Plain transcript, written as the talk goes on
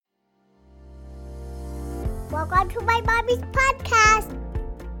Welcome to my mommy's podcast.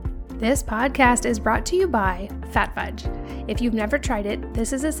 This podcast is brought to you by Fat Fudge. If you've never tried it,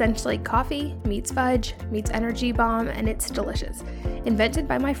 this is essentially coffee meets fudge meets energy bomb, and it's delicious. Invented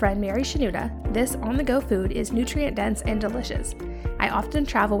by my friend Mary Shanuda, this on-the-go food is nutrient-dense and delicious. I often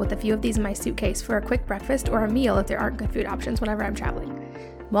travel with a few of these in my suitcase for a quick breakfast or a meal if there aren't good food options whenever I'm traveling.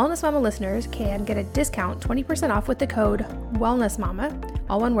 Wellness Mama listeners can get a discount 20% off with the code WellnessMama,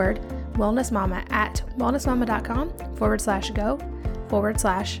 all one word, WellnessMama at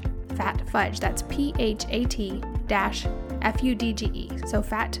wellnessmama.com/go/fat fudge. That's PHAT-FUDGE, so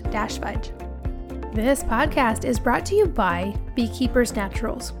fat-fudge. This podcast is brought to you by Beekeepers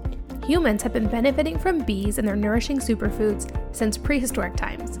Naturals. Humans have been benefiting from bees and their nourishing superfoods since prehistoric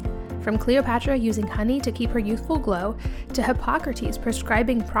times. From Cleopatra using honey to keep her youthful glow, to Hippocrates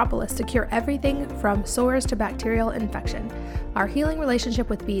prescribing propolis to cure everything from sores to bacterial infection, our healing relationship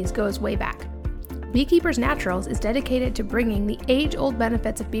with bees goes way back. Beekeepers Naturals is dedicated to bringing the age-old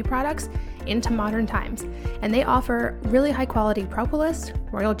benefits of bee products into modern times, and they offer really high-quality propolis,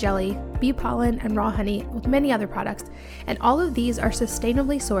 royal jelly, bee pollen, and raw honey, with many other products, and all of these are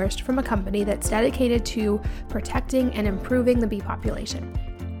sustainably sourced from a company that's dedicated to protecting and improving the bee population.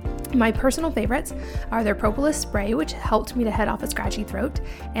 My personal favorites are their propolis spray, which helped me to head off a scratchy throat,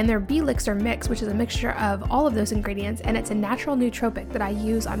 and their bee elixir mix, which is a mixture of all of those ingredients, and it's a natural nootropic that I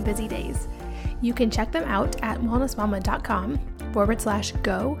use on busy days. You can check them out at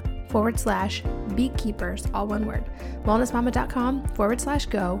wellnessmama.com/go/beekeepers, all one word.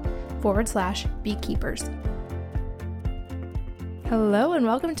 wellnessmama.com/go/beekeepers. Hello and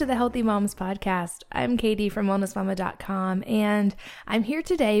welcome to the Healthy Moms Podcast. I'm Katie from wellnessmama.com, and I'm here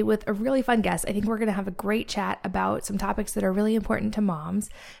today with a really fun guest. I think we're going to have a great chat about some topics that are really important to moms.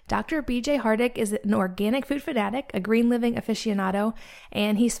 Dr. BJ Hardick is an organic food fanatic, a green living aficionado,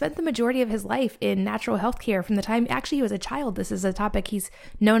 and he spent the majority of his life in natural health care from the time actually he was a child. This is a topic he's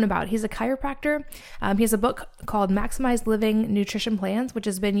known about. He's a chiropractor. He has a book called Maximized Living Nutrition Plans, which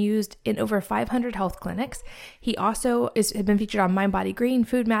has been used in over 500 health clinics. He also has been featured on Mind Body Green,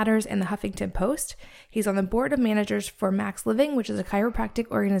 Food Matters, and the Huffington Post. He's on the board of managers for Max Living, which is a chiropractic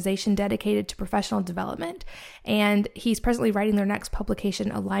organization dedicated to professional development. And he's presently writing their next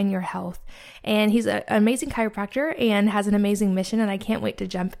publication, Align Your Health. And he's an amazing chiropractor and has an amazing mission, and I can't wait to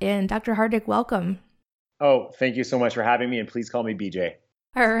jump in. Dr. Hardick, welcome. Oh, thank you so much for having me, and please call me BJ.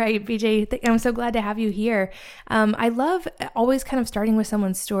 All right, BJ, I'm so glad to have you here. I love always kind of starting with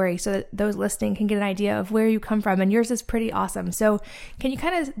someone's story so that those listening can get an idea of where you come from, and yours is pretty awesome. So can you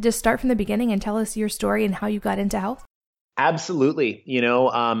kind of just start from the beginning and tell us your story and how you got into health? Absolutely.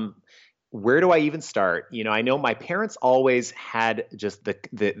 Where do I even start? I know my parents always had just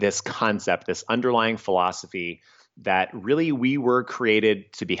this concept, this underlying philosophy that really we were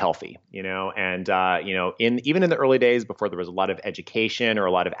created to be healthy, even in the early days before there was a lot of education or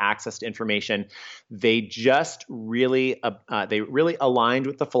a lot of access to information, they just really aligned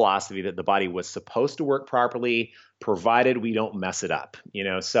with the philosophy that the body was supposed to work properly, provided we don't mess it up,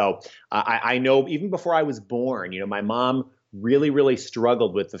 So I know even before I was born, my mom really, really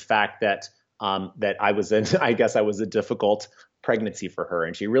struggled with the fact that I was a difficult pregnancy for her.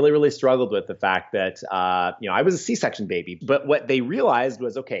 And she really, really struggled with the fact that, I was a C-section baby. But what they realized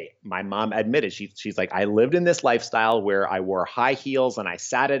was, okay, my mom admitted, she's like, I lived in this lifestyle where I wore high heels and I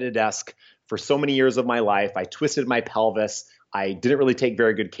sat at a desk for so many years of my life. I twisted my pelvis. I didn't really take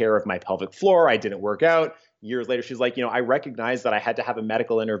very good care of my pelvic floor. I didn't work out. Years later, she's like, I recognized that I had to have a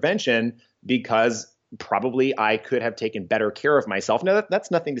medical intervention because probably I could have taken better care of myself. Now,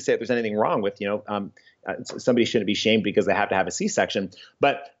 that's nothing to say that there's anything wrong with, somebody shouldn't be shamed because they have to have a C-section.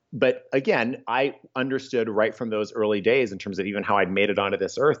 But again, I understood right from those early days in terms of even how I'd made it onto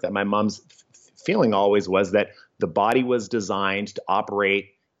this earth that my mom's feeling always was that the body was designed to operate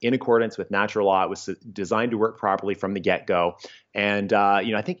in accordance with natural law. It was designed to work properly from the get-go. And,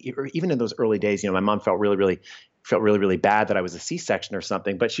 I think even in those early days, my mom felt really bad that I was a C-section or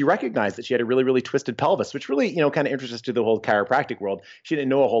something, but she recognized that she had a really, really twisted pelvis, which really, kind of interests us to the whole chiropractic world. She didn't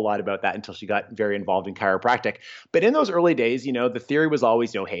know a whole lot about that until she got very involved in chiropractic. But in those early days, the theory was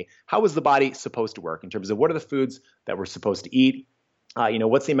always, hey, how is the body supposed to work in terms of what are the foods that we're supposed to eat?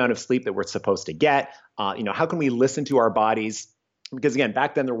 What's the amount of sleep that we're supposed to get? How can we listen to our bodies Because again,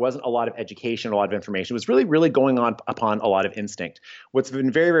 back then there wasn't a lot of education, a lot of information. It was really, really going on upon a lot of instinct. What's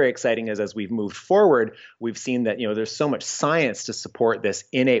been very, very exciting is as we've moved forward, we've seen that, there's so much science to support this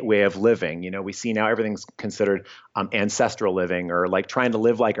innate way of living. We see now everything's considered ancestral living, or like trying to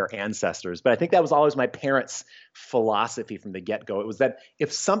live like our ancestors. But I think that was always my parents' philosophy from the get-go. It was that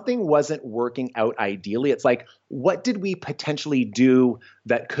if something wasn't working out ideally, it's like, what did we potentially do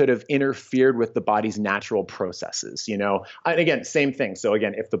that could have interfered with the body's natural processes? And again, same thing. So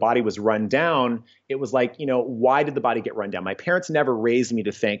again, if the body was run down, it was like, why did the body get run down? My parents never raised me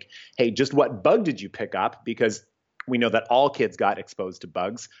to think, hey, just what bug did you pick up? Because we know that all kids got exposed to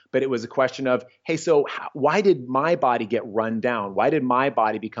bugs, but it was a question of, hey, so why did my body get run down? Why did my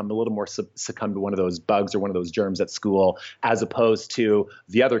body become a little more succumb to one of those bugs or one of those germs at school, as opposed to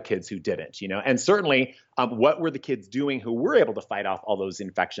the other kids who didn't? And certainly, what were the kids doing who were able to fight off all those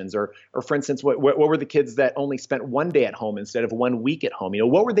infections? Or for instance, what were the kids that only spent one day at home instead of 1 week at home?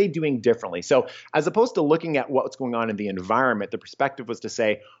 What were they doing differently? So as opposed to looking at what's going on in the environment, the perspective was to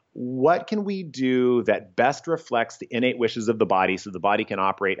say, what can we do that best reflects the innate wishes of the body so the body can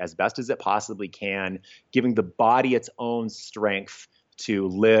operate as best as it possibly can, giving the body its own strength to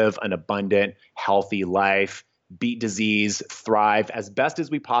live an abundant, healthy life, beat disease, thrive as best as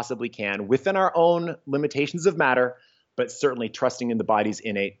we possibly can within our own limitations of matter, but certainly trusting in the body's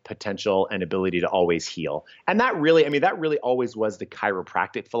innate potential and ability to always heal. And that really always was the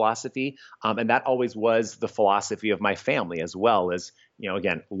chiropractic philosophy. And that always was the philosophy of my family as well. As,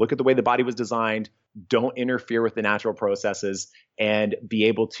 again, look at the way the body was designed, don't interfere with the natural processes, and be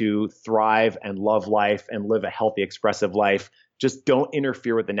able to thrive and love life and live a healthy, expressive life. Just don't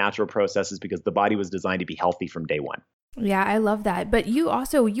interfere with the natural processes, because the body was designed to be healthy from day one. Yeah, I love that. But you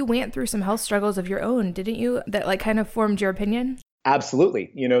went through some health struggles of your own, didn't you? That like kind of formed your opinion?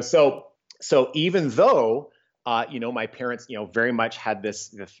 Absolutely. So even though, my parents, very much had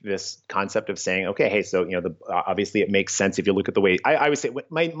this concept of saying, okay, hey, so, obviously it makes sense if you look at the way I would say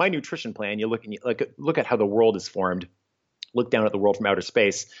my nutrition plan, you look at how the world is formed, look down at the world from outer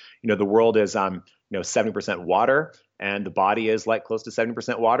space. The world is, 70% water, and the body is like close to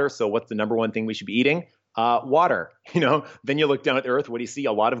 70% water. So what's the number one thing we should be eating? Water. Then you look down at the earth, what do you see?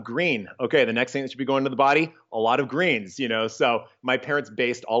 A lot of green. Okay, the next thing that should be going to the body, a lot of greens. So my parents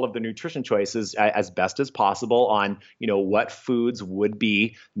based all of the nutrition choices as best as possible on, what foods would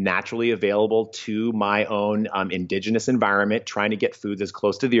be naturally available to my own indigenous environment, trying to get foods as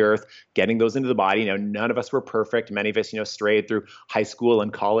close to the earth, getting those into the body. None of us were perfect. Many of us, strayed through high school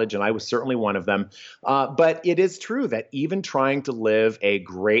and college, and I was certainly one of them. But it is true that even trying to live a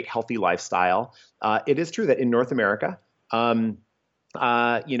great, healthy lifestyle, it is true that in North America,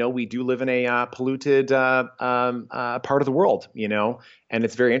 we do live in a polluted part of the world, and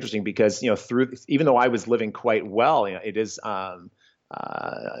it's very interesting because, even though I was living quite well, it is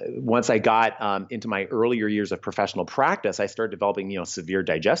once I got into my earlier years of professional practice, I started developing, severe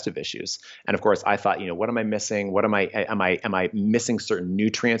digestive issues. And of course, I thought, what am I missing? Am I missing certain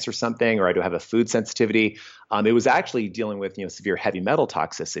nutrients or something, or do I have a food sensitivity? It was actually dealing with, severe heavy metal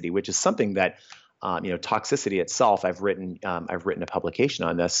toxicity, which is something that toxicity itself, I've written a publication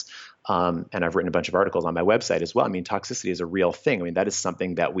on this, and I've written a bunch of articles on my website as well. Toxicity is a real thing. That is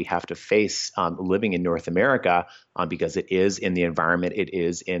something that we have to face living in North America, because it is in the environment, it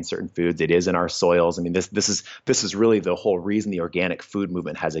is in certain foods, it is in our soils. This is really the whole reason the organic food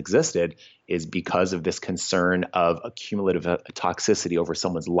movement has existed, is because of this concern of accumulative toxicity over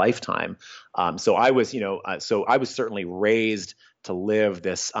someone's lifetime. So I was certainly raised to live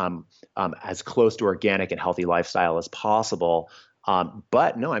this as close to organic and healthy lifestyle as possible.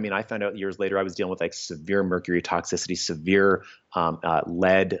 But no, I found out years later I was dealing with like severe mercury toxicity, severe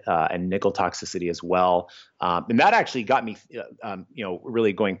lead and nickel toxicity as well. And that actually got me,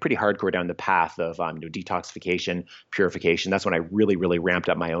 really going pretty hardcore down the path of detoxification, purification. That's when I really, really ramped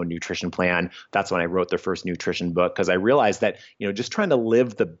up my own nutrition plan. That's when I wrote the first nutrition book, because I realized that, just trying to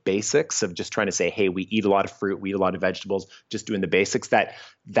live the basics of just trying to say, hey, we eat a lot of fruit, we eat a lot of vegetables, just doing the basics,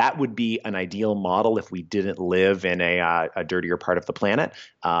 that would be an ideal model if we didn't live in a dirtier part of the planet,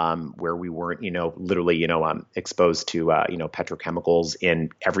 where we weren't, literally, exposed to, petrochemicals in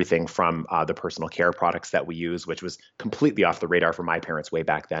everything from the personal care products that we use, which was completely off the radar for my parents way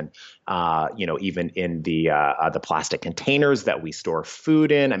back then. Even in the plastic containers that we store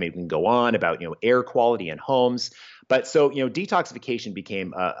food in. We can go on about, air quality in homes. But so, detoxification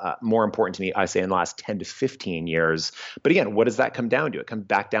became more important to me, I say, in the last 10 to 15 years. But again, what does that come down to? It comes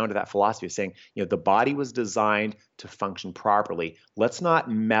back down to that philosophy of saying, the body was designed to function properly. Let's not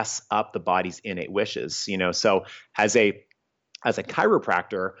mess up the body's innate wishes. So as a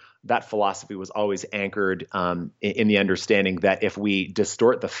chiropractor, that philosophy was always anchored in the understanding that if we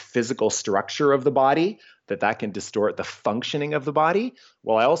distort the physical structure of the body, that can distort the functioning of the body.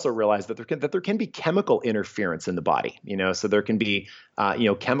 Well, I also realized that there can be chemical interference in the body. So there can be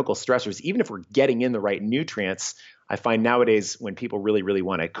chemical stressors, even if we're getting in the right nutrients. I find nowadays when people really, really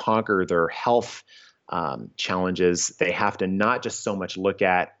want to conquer their health challenges, they have to not just so much look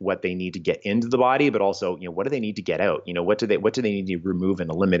at what they need to get into the body, but also, what do they need to get out? What do they need to remove and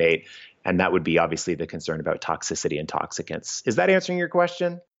eliminate? And that would be obviously the concern about toxicity and toxicants. Is that answering your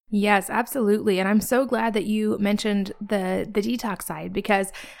question? Yes, absolutely. And I'm so glad that you mentioned the detox side,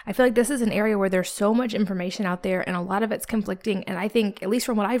 because I feel like this is an area where there's so much information out there and a lot of it's conflicting. And I think, at least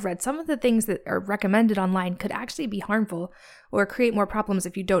from what I've read, some of the things that are recommended online could actually be harmful or create more problems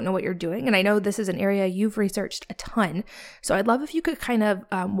if you don't know what you're doing. And I know this is an area you've researched a ton. So I'd love if you could kind of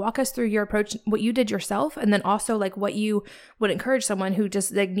walk us through your approach, what you did yourself, and then also like what you would encourage someone who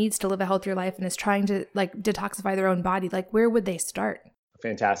just like needs to live a healthier life and is trying to like detoxify their own body. Like, where would they start?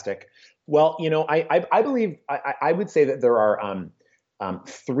 Fantastic. Well, I believe I would say that there are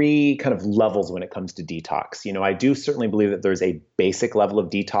three kind of levels when it comes to detox. I do certainly believe that there's a basic level of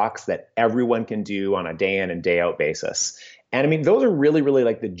detox that everyone can do on a day in and day out basis. And I mean, those are really, really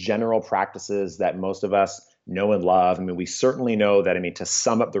like the general practices that most of us know and love. I mean, we certainly know that, to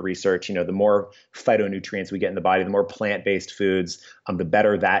sum up the research, the more phytonutrients we get in the body, the more plant-based foods, the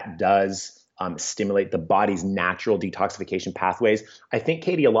better that does stimulate the body's natural detoxification pathways. I think,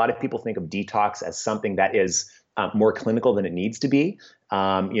 Katie, a lot of people think of detox as something that is more clinical than it needs to be.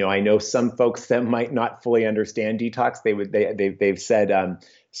 I know some folks that might not fully understand detox. They've said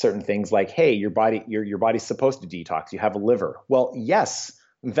certain things like, "Hey, your body's supposed to detox. You have a liver." Well, yes,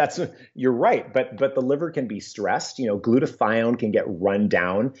 you're right, but the liver can be stressed. Glutathione can get run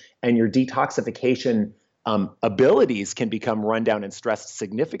down, and your detoxification abilities can become run down and stressed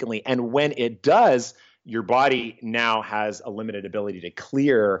significantly. And when it does, your body now has a limited ability to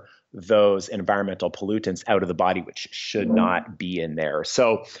clear those environmental pollutants out of the body, which should not be in there.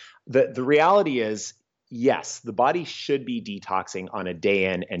 So the reality is, yes, the body should be detoxing on a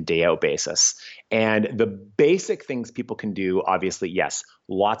day in and day out basis. And the basic things people can do, obviously, yes,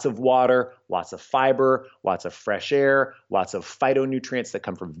 lots of water, lots of fiber, lots of fresh air, lots of phytonutrients that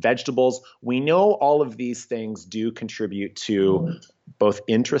come from vegetables. We know all of these things do contribute to both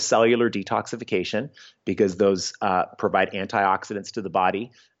intracellular detoxification, because those provide antioxidants to the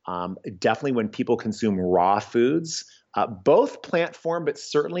body. Definitely when people consume raw foods, both plant form, but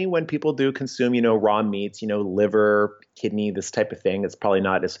certainly when people do consume, raw meats, liver, kidney, this type of thing, it's probably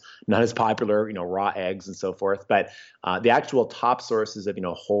not as popular, raw eggs and so forth. But the actual top sources of,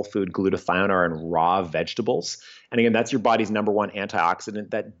 whole food glutathione are in raw vegetables. And again, that's your body's number one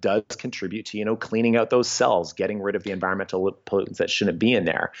antioxidant that does contribute to, cleaning out those cells, getting rid of the environmental pollutants that shouldn't be in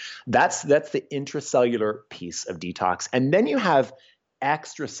there. That's the intracellular piece of detox. And then you have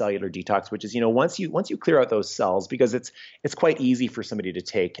extracellular detox, which is, once you clear out those cells, because it's quite easy for somebody to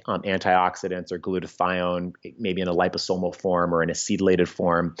take antioxidants or glutathione, maybe in a liposomal form or in acetylated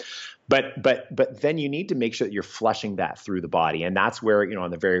form. But then you need to make sure that you're flushing that through the body. And that's where, on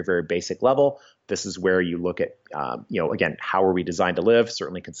the very, very basic level, this is where you look at, again, how are we designed to live?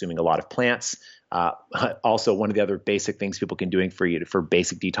 Certainly consuming a lot of plants. Also, one of the other basic things people can doing for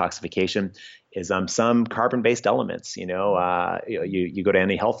basic detoxification is some carbon-based elements. You go to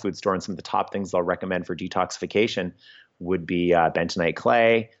any health food store, and some of the top things they'll recommend for detoxification would be bentonite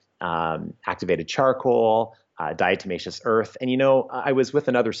clay, activated charcoal, diatomaceous earth. And I was with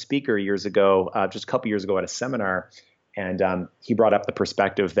another speaker years ago, just a couple years ago at a seminar, and he brought up the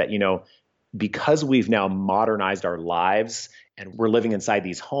perspective that because we've now modernized our lives and we're living inside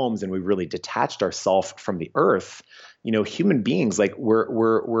these homes and we've really detached ourselves from the earth, human beings, like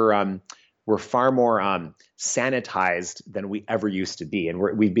we're far more sanitized than we ever used to be. And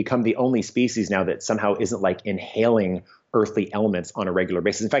we've become the only species now that somehow isn't like inhaling earthly elements on a regular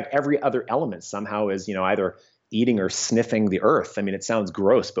basis. In fact, every other element somehow is, either eating or sniffing the earth. I mean, it sounds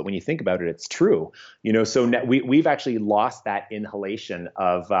gross, but when you think about it, it's true. So we've actually lost that inhalation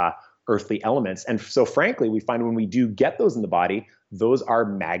of earthly elements. And so frankly, we find when we do get those in the body, those are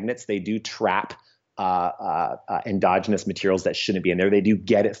magnets. They do trap endogenous materials that shouldn't be in there. They do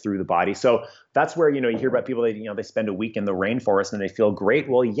get it through the body. So that's where, you hear about people that, they spend a week in the rainforest and they feel great.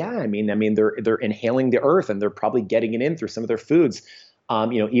 Well, yeah, I mean, they're inhaling the earth and they're probably getting it in through some of their foods.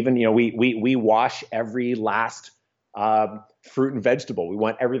 We wash every last fruit and vegetable. We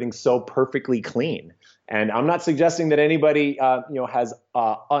want everything so perfectly clean. And I'm not suggesting that anybody, has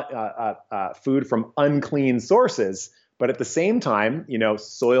food from unclean sources, but at the same time,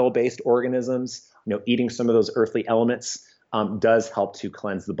 soil-based organisms, eating some of those earthly elements, does help to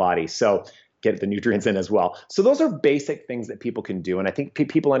cleanse the body. So get the nutrients in as well. So those are basic things that people can do. And I think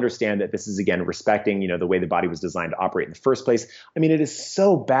people understand that this is, again, respecting, the way the body was designed to operate in the first place. I mean, it is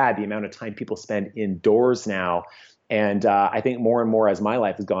so bad the amount of time people spend indoors now. And I think more and more as my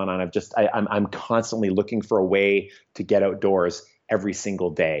life has gone on, I'm constantly looking for a way to get outdoors every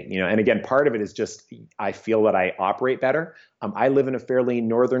single day. And again, part of it is just, I feel that I operate better. I live in a fairly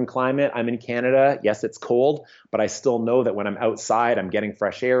northern climate. I'm in Canada. Yes, it's cold, but I still know that when I'm outside, I'm getting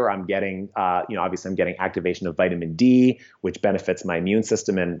fresh air. I'm getting, obviously I'm getting activation of vitamin D, which benefits my immune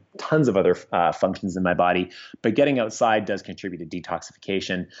system and tons of other functions in my body. But getting outside does contribute to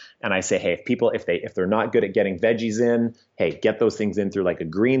detoxification. And I say, hey, if they're not good at getting veggies in, hey, get those things in through like a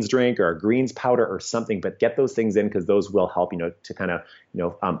greens drink or a greens powder or something, but get those things in because those will help, to kind of,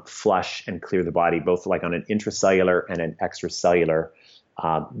 flush and clear the body, both like on an intracellular and an extracellular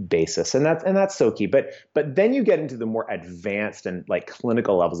basis. And that's so key. But then you get into the more advanced and like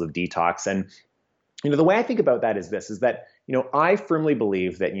clinical levels of detox. And, the way I think about that is that, I firmly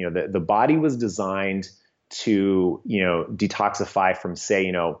believe that, the body was designed to, detoxify from,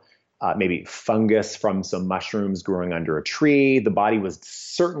 say, maybe fungus from some mushrooms growing under a tree. The body was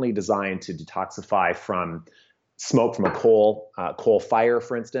certainly designed to detoxify from smoke from a coal fire,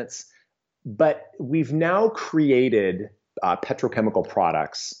 for instance. But we've now created petrochemical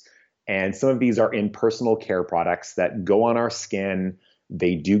products, and some of these are in personal care products that go on our skin.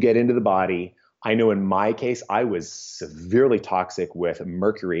 They do get into the body. I know in my case, I was severely toxic with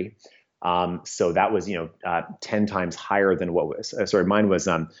mercury. So that was, 10 times higher than mine was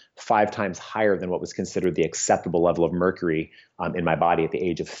 5 times higher than what was considered the acceptable level of mercury in my body at the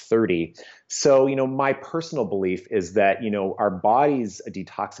age of 30. So, my personal belief is that, our body's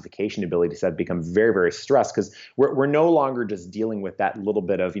detoxification abilities have become very, very stressed because we're no longer just dealing with that little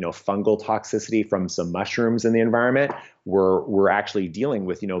bit of, fungal toxicity from some mushrooms in the environment. We're actually dealing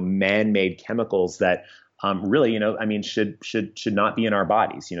with, man-made chemicals that really, should not be in our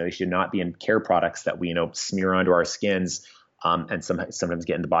bodies. They should not be in care products that we, smear onto our skins and sometimes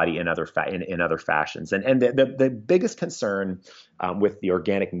get in the body in other fashions. And the biggest concern with the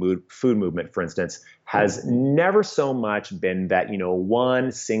organic food movement, for instance, has never so much been that,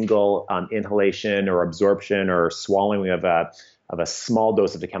 one single inhalation or absorption or swallowing of a small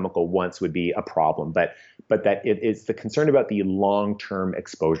dose of the chemical once would be a problem, but that it's the concern about the long-term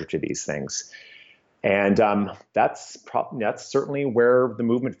exposure to these things. And that's certainly where the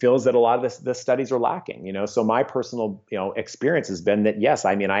movement feels that a lot of the studies are lacking. So my personal experience has been that yes,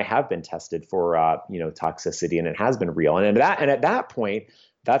 I have been tested for toxicity, and it has been real. And at that point,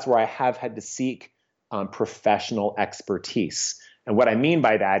 that's where I have had to seek professional expertise. And what I mean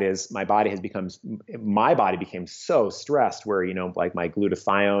by that is my body became so stressed where like my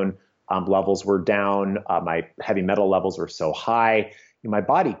glutathione levels were down, my heavy metal levels were so high, my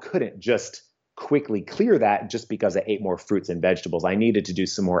body couldn't just quickly clear that just because I ate more fruits and vegetables. I needed to do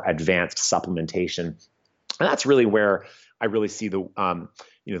some more advanced supplementation. And that's really where I really see the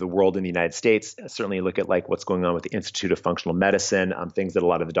world in the United States. Certainly look at like what's going on with the Institute of Functional Medicine, things that a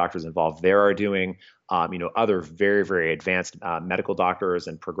lot of the doctors involved there are doing. Other very, very advanced medical doctors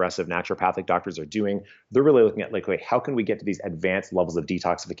and progressive naturopathic doctors are doing. They're really looking at like, wait, how can we get to these advanced levels of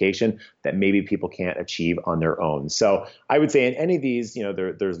detoxification that maybe people can't achieve on their own? So I would say in any of these,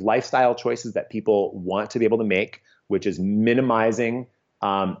 there's lifestyle choices that people want to be able to make, which is minimizing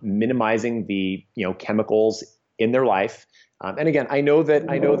the chemicals in their life. And again, I know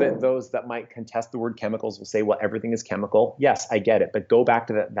that those that might contest the word chemicals will say, well, everything is chemical. Yes, I get it. But go back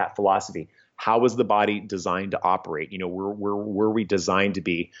to that philosophy. How was the body designed to operate? Were we designed to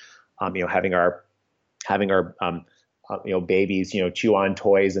be, having our babies, chew on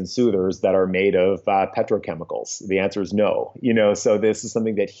toys and soothers that are made of petrochemicals? The answer is no. So this is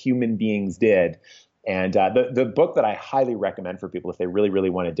something that human beings did. And the book that I highly recommend for people if they really, really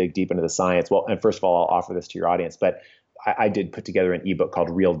want to dig deep into the science, well, and first of all, I'll offer this to your audience, but I did put together an ebook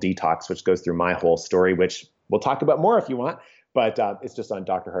called Real Detox, which goes through my whole story, which we'll talk about more if you want, but it's just on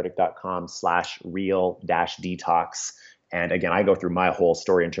drhardick.com/real-detox. And again, I go through my whole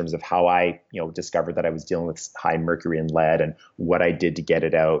story in terms of how I, discovered that I was dealing with high mercury and lead and what I did to get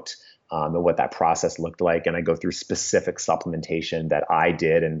it out. And what that process looked like. And I go through specific supplementation that I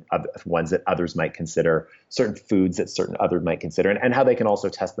did and ones that others might consider, certain foods that certain others might consider, and how they can also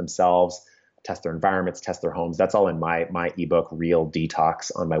test themselves, test their environments, test their homes. That's all in my ebook, Real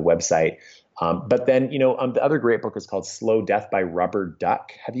Detox, on my website. But then, the other great book is called Slow Death by Rubber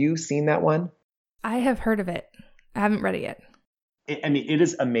Duck. Have you seen that one? I have heard of it. I haven't read it yet. It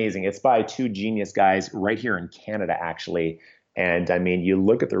is amazing. It's by two genius guys right here in Canada, actually. And I mean, you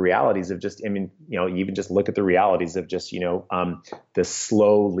look at the realities of just, I mean, you even just look at the realities of just, the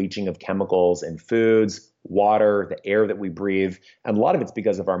slow leaching of chemicals in foods, water, the air that we breathe. And a lot of it's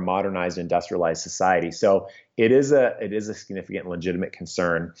because of our modernized, industrialized society. So it is a significant and legitimate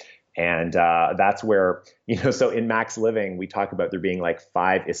concern. And that's where, so in Max Living, we talk about there being like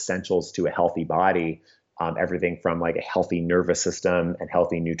 5 essentials to a healthy body. Everything from like a healthy nervous system and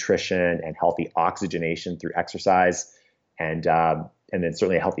healthy nutrition and healthy oxygenation through exercise, and then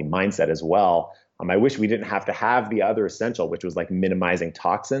certainly a healthy mindset as well. I wish we didn't have to have the other essential, which was like minimizing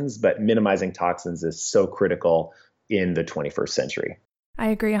toxins, but minimizing toxins is so critical in the 21st century. I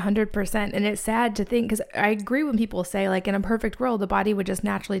agree 100%. And it's sad to think, because I agree when people say like in a perfect world, the body would just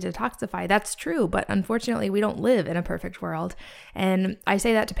naturally detoxify. That's true. But unfortunately, we don't live in a perfect world. And I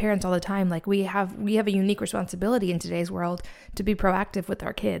say that to parents all the time. Like we have a unique responsibility in today's world to be proactive with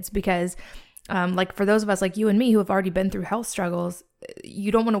our kids, because like for those of us like you and me who have already been through health struggles,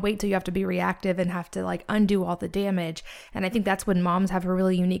 you don't want to wait till you have to be reactive and have to like undo all the damage. And I think that's when moms have a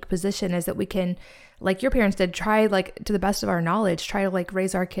really unique position, is that we can, like your parents did, try like to the best of our knowledge, try to like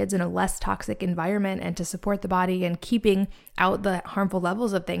raise our kids in a less toxic environment and to support the body and keeping out the harmful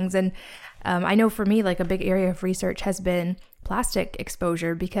levels of things. And I know for me, like a big area of research has been plastic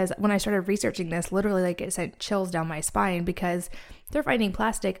exposure, because when I started researching this, literally like it sent chills down my spine, because they're finding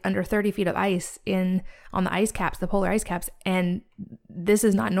plastic under 30 feet of ice on the ice caps, the polar ice caps. And this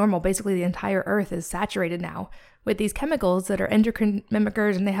is not normal. Basically, the entire earth is saturated now with these chemicals that are endocrine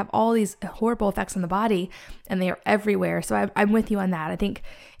mimickers, and they have all these horrible effects on the body, and they are everywhere. So I'm with you on that. I think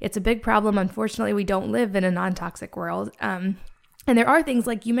it's a big problem. Unfortunately, we don't live in a non-toxic world. And there are things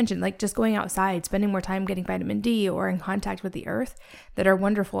like you mentioned, like just going outside, spending more time getting vitamin D or in contact with the earth, that are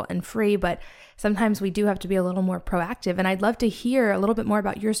wonderful and free. But sometimes we do have to be a little more proactive. And I'd love to hear a little bit more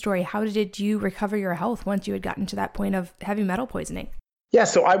about your story. How did you recover your health once you had gotten to that point of heavy metal poisoning? Yeah,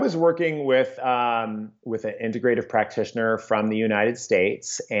 so I was working with an integrative practitioner from the United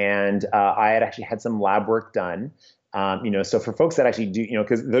States, and I had actually had some lab work done. So for folks that actually do,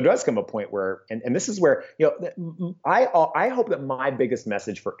 because there does come a point where, and this is where, I hope that my biggest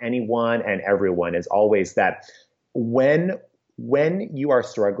message for anyone and everyone is always that when you are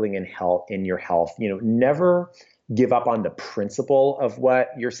struggling in your health, never give up on the principle of what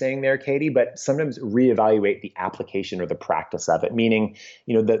you're saying there, Katie, but sometimes reevaluate the application or the practice of it. Meaning,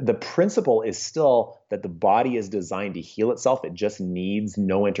 the principle is still that the body is designed to heal itself. It just needs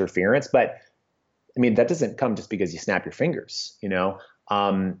no interference. But I mean, that doesn't come just because you snap your fingers,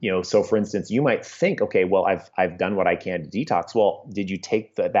 So for instance, you might think, okay, well, I've done what I can to detox. Well, did you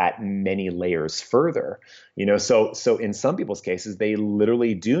take that many layers further? So in some people's cases, they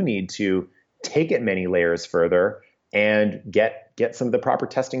literally do need to take it many layers further and get some of the proper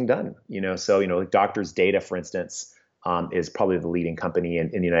testing done. So like Doctors Data, for instance, is probably the leading company in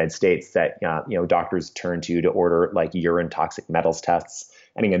the United States that doctors turn to order like urine toxic metals tests.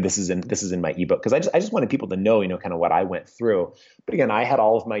 And again, this is in my ebook, because I just wanted people to know, kind of what I went through. But again, I had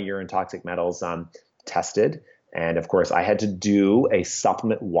all of my urine toxic metals tested. And of course, I had to do a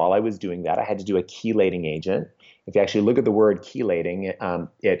supplement while I was doing that. I had to do a chelating agent. If you actually look at the word chelating,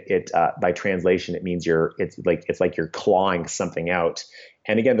 it by translation, it means it's like you're clawing something out.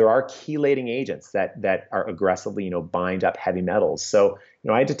 And again, there are chelating agents that are aggressively, bind up heavy metals. So,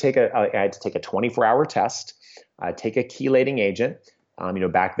 I had to take a 24-hour test, take a chelating agent.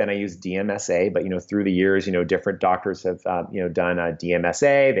 Back then I used DMSA, but through the years, different doctors have done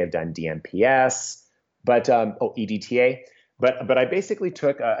DMSA, they've done DMPS, but EDTA. But I basically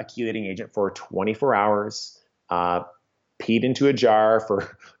took a chelating agent for 24 hours, peed into a jar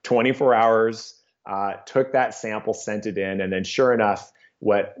for 24 hours, took that sample, sent it in, and then sure enough,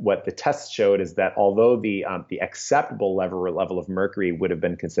 what the test showed is that although the acceptable level of mercury would have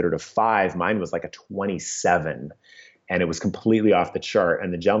been considered a 5, mine was like a 27. And it was completely off the chart.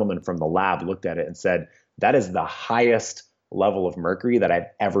 And the gentleman from the lab looked at it and said, that is the highest level of mercury that I've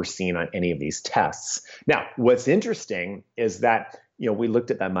ever seen on any of these tests. Now, what's interesting is that, we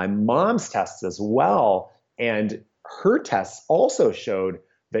looked at my mom's tests as well. And her tests also showed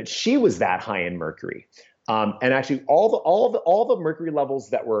that she was that high in mercury. And actually all the mercury levels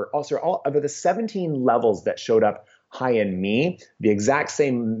that were also all of the 17 levels that showed up high in me, the exact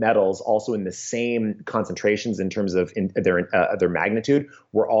same metals, also in the same concentrations in terms of their magnitude,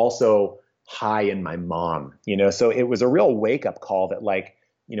 were also high in my mom. So it was a real wake up call that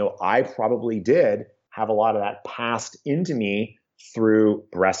I probably did have a lot of that passed into me through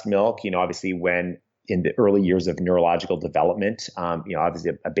breast milk. Obviously when in the early years of neurological development.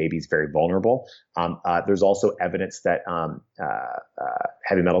 Obviously a baby is very vulnerable. There's also evidence that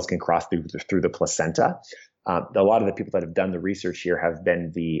heavy metals can cross through the placenta. A lot of the people that have done the research here have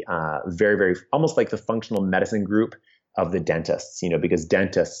been the very, very almost like the functional medicine group of the dentists, because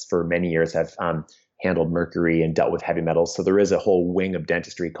dentists for many years have handled mercury and dealt with heavy metals. So there is a whole wing of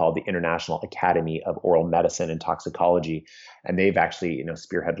dentistry called the International Academy of Oral Medicine and Toxicology. And they've actually,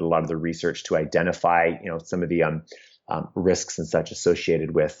 spearheaded a lot of the research to identify, some of the risks and such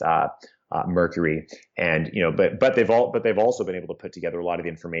associated with mercury. And, but they've also been able to put together a lot of the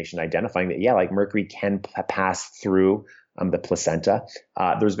information identifying that, like mercury can pass through the placenta.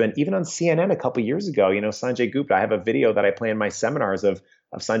 There's been, even on CNN a couple of years ago, Sanjay Gupta, I have a video that I play in my seminars of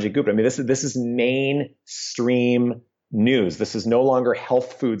Sanjay Gupta. I mean, this is mainstream news. This is no longer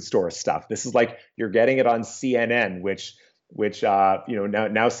health food store stuff. This is like you're getting it on CNN, which now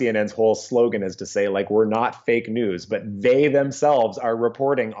CNN's whole slogan is to say, like, we're not fake news, but they themselves are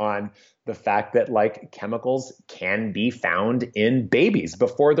reporting on the fact that like chemicals can be found in babies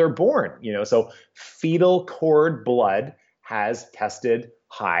before they're born. So fetal cord blood has tested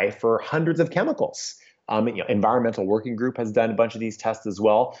high for hundreds of chemicals. Environmental Working Group has done a bunch of these tests as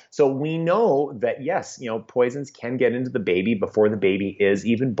well. So we know that, yes, poisons can get into the baby before the baby is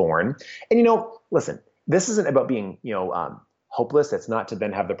even born. And, listen, this isn't about being, hopeless. It's not to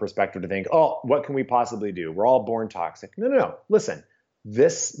then have the perspective to think, oh, what can we possibly do? We're all born toxic. No. Listen,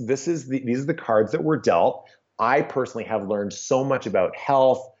 these are the cards that were dealt. I personally have learned so much about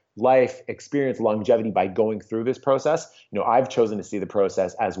health, life, experience, longevity by going through this process. I've chosen to see the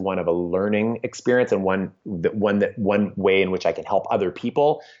process as one of a learning experience and one way in which I can help other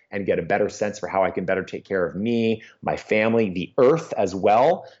people and get a better sense for how I can better take care of me, my family, the earth as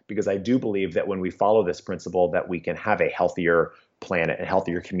well, because I do believe that when we follow this principle that we can have a healthier planet and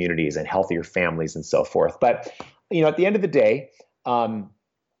healthier communities and healthier families and so forth. But, at the end of the day,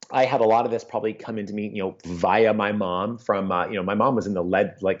 I had a lot of this probably come into me, via my mom from, my mom was in the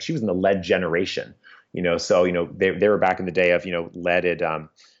lead, like she was in the lead generation, so, they were back in the day of, leaded,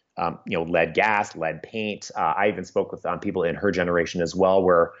 lead gas, lead paint. I even spoke with people in her generation as well,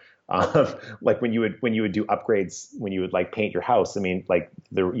 where, like when you would do upgrades, when you would like paint your house, I mean, like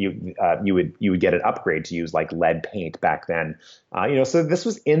you would get an upgrade to use like lead paint back then, so this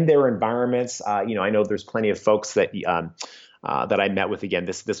was in their environments. I know there's plenty of folks that, that I met with. Again,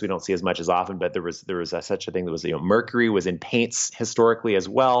 this we don't see as much as often, but there was such a thing that was, mercury was in paints historically as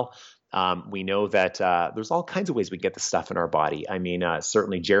well. We know that there's all kinds of ways we get the stuff in our body. I mean,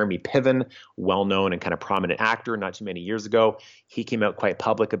 certainly Jeremy Piven, well-known and kind of prominent actor, not too many years ago, he came out quite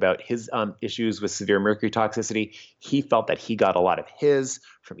public about his issues with severe mercury toxicity. He felt that he got a lot of his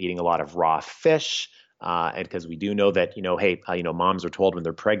from eating a lot of raw fish. And because we do know that, moms are told when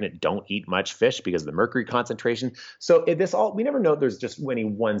they're pregnant, don't eat much fish because of the mercury concentration. So we never know there's just any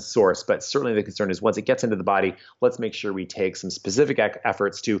one source, but certainly the concern is once it gets into the body, let's make sure we take some specific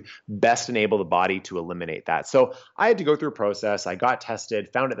efforts to best enable the body to eliminate that. So I had to go through a process. I got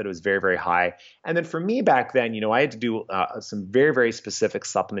tested, found out that it was very, very high. And then for me back then, I had to do some very, very specific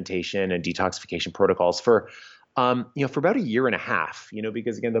supplementation and detoxification protocols for about a year and a half,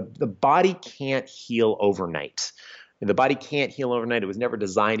 because again, the body can't heal overnight. The body can't heal overnight. It was never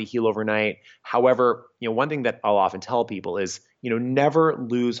designed to heal overnight. However, one thing that I'll often tell people is, never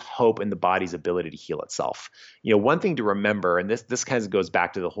lose hope in the body's ability to heal itself. One thing to remember, and this kind of goes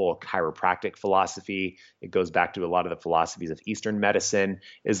back to the whole chiropractic philosophy. It goes back to a lot of the philosophies of Eastern medicine,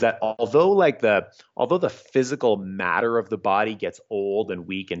 is that although the physical matter of the body gets old and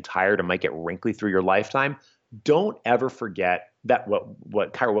weak and tired and might get wrinkly through your lifetime, don't ever forget that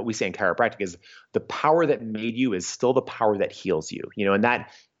what we say in chiropractic is the power that made you is still the power that heals you, and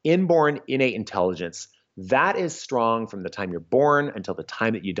that inborn innate intelligence that is strong from the time you're born until the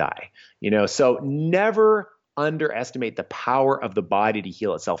time that you die, so never underestimate the power of the body to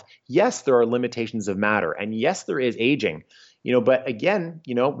heal itself. Yes, there are limitations of matter, and yes, there is aging, but again,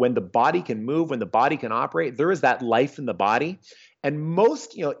 when the body can move, when the body can operate, there is that life in the body. And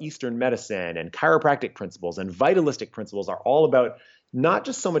most, Eastern medicine and chiropractic principles and vitalistic principles are all about not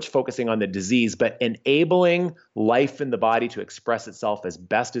just so much focusing on the disease, but enabling life in the body to express itself as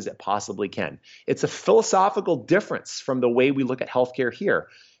best as it possibly can. It's a philosophical difference from the way we look at healthcare here.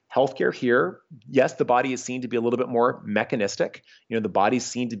 Healthcare here, yes, the body is seen to be a little bit more mechanistic. The body is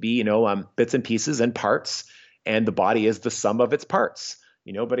seen to be, bits and pieces and parts, and the body is the sum of its parts.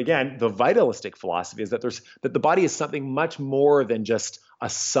 But again, the vitalistic philosophy is that the body is something much more than just a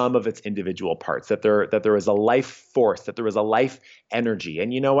sum of its individual parts, that there is a life force, that there is a life energy.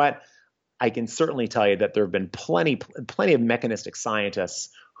 And you know what? I can certainly tell you that there have been plenty of mechanistic scientists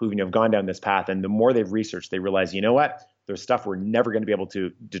who have gone down this path, and the more they've researched, they realize, you know what? There's stuff we're never going to be able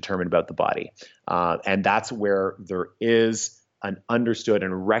to determine about the body. And that's where there is an understood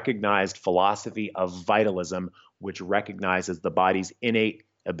and recognized philosophy of vitalism, which recognizes the body's innate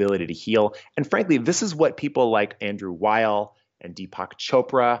ability to heal. And frankly, this is what people like Andrew Weil and Deepak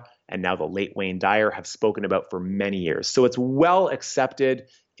Chopra and now the late Wayne Dyer have spoken about for many years. So it's well accepted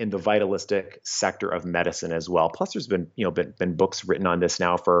in the vitalistic sector of medicine as well. Plus, there's been books written on this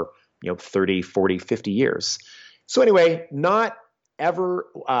now for 30, 40, 50 years. So anyway, not ever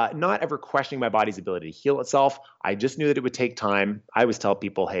questioning my body's ability to heal itself. I just knew that it would take time. I always tell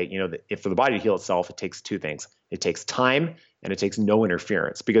people, hey, that if for the body to heal itself, it takes two things. It takes time and it takes no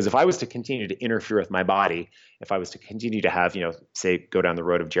interference. Because if I was to continue to interfere with my body, if I was to continue to have, say, go down the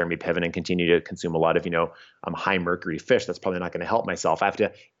road of Jeremy Piven and continue to consume a lot of, high mercury fish, that's probably not going to help myself. I have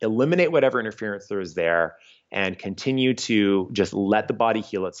to eliminate whatever interference there is there and continue to just let the body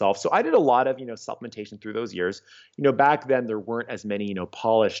heal itself. So I did a lot of, supplementation through those years. Back then there weren't as many,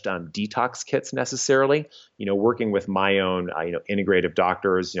 polished detox kits necessarily. Working with my own, integrative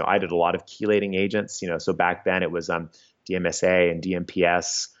doctors, I did a lot of chelating agents. So back then it was DMSA and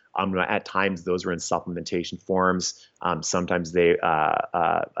DMPS. At times those were in supplementation forms. Sometimes they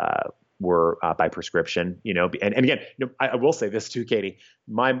were by prescription. And again, I will say this too, Katie.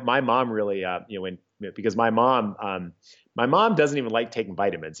 My mom really, because my mom doesn't even like taking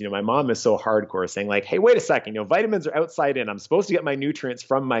vitamins. My mom is so hardcore saying like, hey, wait a second, vitamins are outside in. I'm supposed to get my nutrients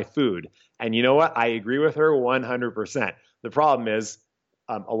from my food. And you know what? I agree with her 100%. The problem is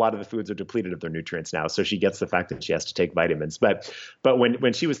a lot of the foods are depleted of their nutrients now. So she gets the fact that she has to take vitamins. But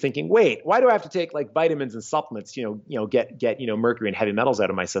when she was thinking, wait, why do I have to take like vitamins and supplements, get mercury and heavy metals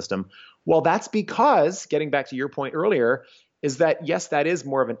out of my system? Well, that's because, getting back to your point earlier, is that yes, that is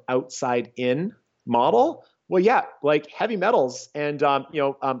more of an outside in model. Well, yeah, like heavy metals and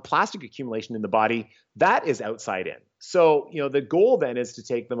plastic accumulation in the body, that is outside in. So, the goal then is to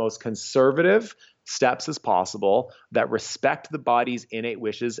take the most conservative steps as possible that respect the body's innate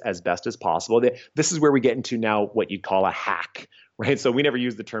wishes as best as possible. This is where we get into now what you'd call a hack, right? So we never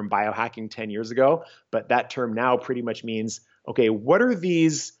used the term biohacking 10 years ago, but that term now pretty much means, okay, what are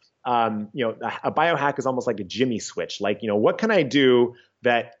these, a biohack is almost like a Jimmy switch. Like, what can I do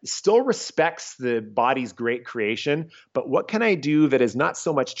that still respects the body's great creation, but what can I do that is not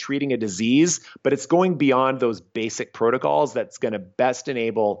so much treating a disease, but it's going beyond those basic protocols that's going to best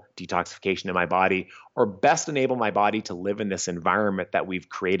enable detoxification in my body or best enable my body to live in this environment that we've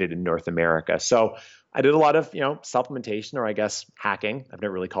created in North America. So I did a lot of, supplementation, or I guess hacking. I've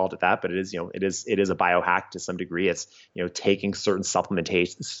never really called it that, but it is a biohack to some degree. It's, taking certain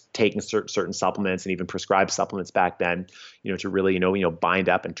supplementations, taking certain supplements and even prescribed supplements back then, to really, bind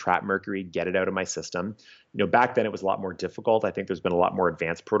up and trap mercury, get it out of my system. Back then it was a lot more difficult. I think there's been a lot more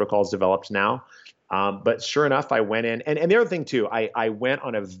advanced protocols developed now. But sure enough, I went in, and the other thing too, I went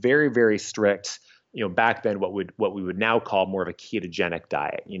on a very, very strict, back then what we would now call more of a ketogenic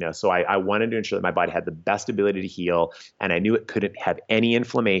diet, so I wanted to ensure that my body had the best ability to heal, and I knew it couldn't have any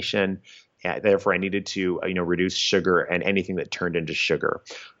inflammation. Therefore, I needed to, reduce sugar and anything that turned into sugar.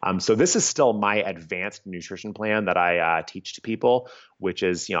 So this is still my advanced nutrition plan that I teach to people, which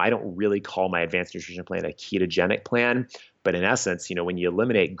is, I don't really call my advanced nutrition plan a ketogenic plan, but in essence, when you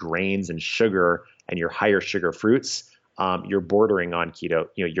eliminate grains and sugar and your higher sugar fruits, you're bordering on keto.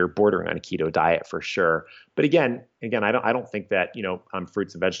 You're bordering on a keto diet for sure. But again, I don't think that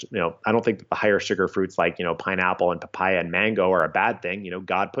fruits and vegetables. I don't think that the higher sugar fruits like pineapple and papaya and mango are a bad thing.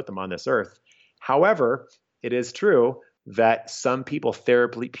 God put them on this earth. However, it is true that some people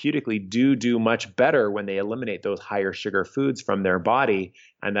therapeutically do much better when they eliminate those higher sugar foods from their body,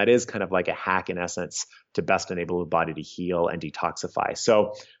 and that is kind of like a hack in essence to best enable the body to heal and detoxify.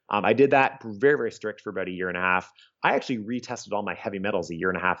 So I did that very, very strict for about a year and a half. I actually retested all my heavy metals a year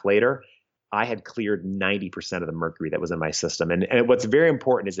and a half later. I had cleared 90% of the mercury that was in my system. And what's very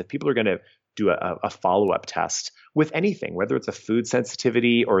important is if people are going to do a follow-up test with anything, whether it's a food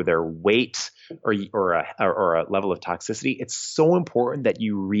sensitivity or their weight or a level of toxicity, it's so important that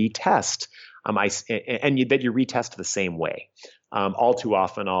you retest that you retest the same way. All too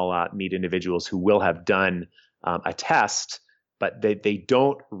often I'll meet individuals who will have done a test, but they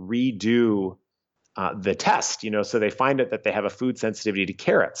don't redo the test, so they find out that they have a food sensitivity to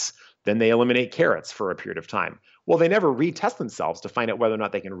carrots. Then they eliminate carrots for a period of time. Well, they never retest themselves to find out whether or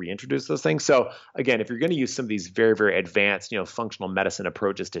not they can reintroduce those things. So again, if you're going to use some of these very, very advanced, functional medicine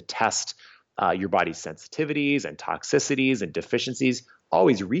approaches to test your body's sensitivities and toxicities and deficiencies,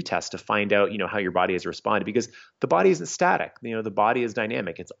 always retest to find out, how your body has responded, because the body isn't static. The body is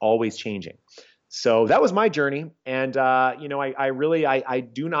dynamic. It's always changing. So that was my journey. And, I really, I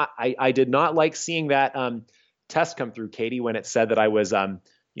did not like seeing that test come through, Katie, when it said that I was,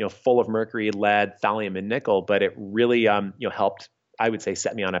 full of mercury, lead, thallium, and nickel, but it really, helped, I would say,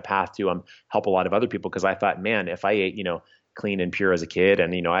 set me on a path to help a lot of other people. Because I thought, man, if I ate, clean and pure as a kid,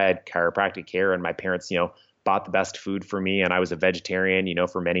 and, I had chiropractic care, and my parents, bought the best food for me, and I was a vegetarian,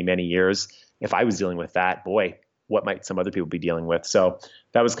 for many, many years. If I was dealing with that, boy, what might some other people be dealing with? So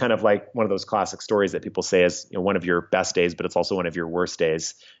that was kind of like one of those classic stories that people say is, one of your best days, but it's also one of your worst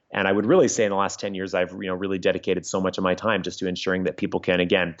days. And I would really say in the last 10 years, I've, really dedicated so much of my time just to ensuring that people can,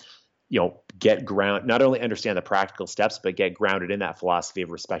 again, get ground, not only understand the practical steps, but get grounded in that philosophy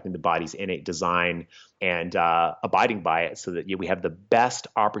of respecting the body's innate design and abiding by it, so that we have the best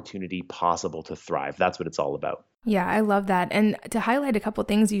opportunity possible to thrive. That's what it's all about. Yeah, I love that. And to highlight a couple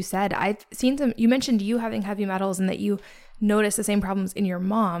things you said, I've seen you mentioned you having heavy metals and that you notice the same problems in your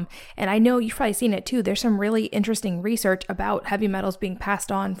mom. And I know you've probably seen it too. There's some really interesting research about heavy metals being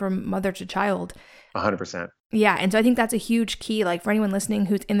passed on from mother to child. 100%. Yeah. And so I think that's a huge key, like for anyone listening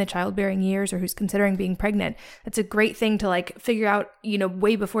who's in the childbearing years or who's considering being pregnant, that's a great thing to like figure out,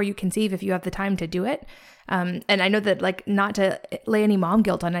 way before you conceive, if you have the time to do it. And I know that, like, not to lay any mom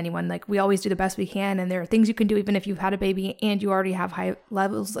guilt on anyone, like we always do the best we can. And there are things you can do even if you've had a baby and you already have high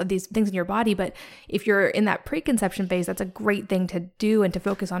levels of these things in your body. But if you're in that preconception phase, that's a great thing to do and to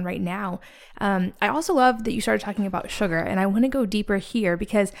focus on right now. I also love that you started talking about sugar, and I want to go deeper here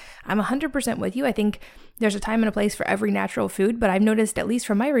because I'm 100% with you. I think there's a time and a place for every natural food, but I've noticed, at least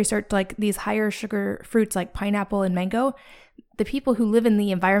from my research, like these higher sugar fruits like pineapple and mango, the people who live in the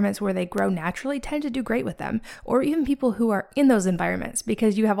environments where they grow naturally tend to do great with them, or even people who are in those environments,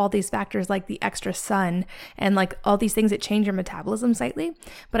 because you have all these factors like the extra sun and like all these things that change your metabolism slightly.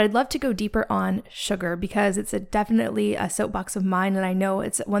 But I'd love to go deeper on sugar because it's definitely a soapbox of mine, and I know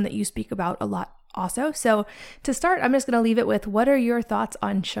it's one that you speak about a lot also. So to start, I'm just going to leave it with, what are your thoughts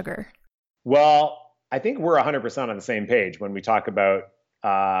on sugar? Well, I think we're 100% on the same page when we talk about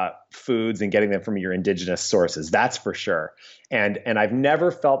foods and getting them from your indigenous sources. That's for sure. And I've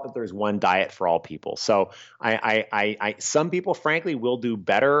never felt that there's one diet for all people. So some people, frankly, will do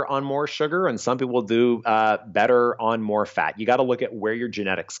better on more sugar, and some people will do better on more fat. You got to look at where your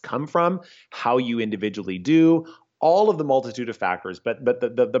genetics come from, how you individually do, all of the multitude of factors. But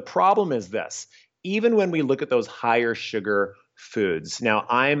the problem is this: even when we look at those higher sugar foods. Now,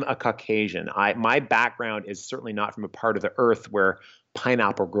 I'm a Caucasian. My background is certainly not from a part of the earth where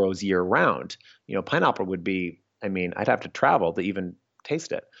pineapple grows year round. Pineapple would be, I'd have to travel to even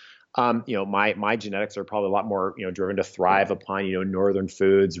taste it. My genetics are probably a lot more, driven to thrive upon, northern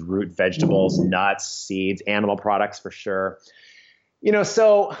foods, root vegetables, nuts, seeds, animal products for sure.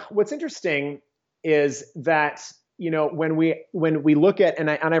 So what's interesting is that, when we look at,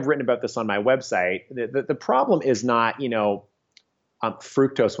 and I've written about this on my website, the problem is not,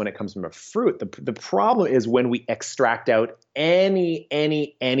 fructose when it comes from a fruit. The problem is when we extract out any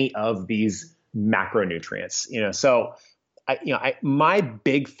of these macronutrients. So my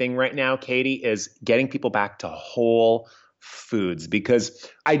big thing right now, Katie, is getting people back to whole foods, because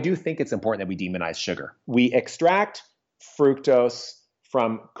I do think it's important that we demonize sugar. We extract fructose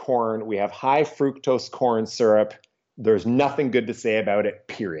from corn. We have high fructose corn syrup. There's nothing good to say about it,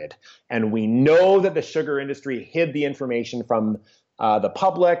 period. And we know that the sugar industry hid the information from the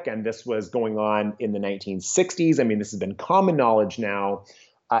public, and this was going on in the 1960s. This has been common knowledge now.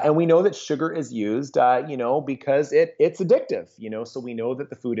 And we know that sugar is used, because it's addictive, so we know that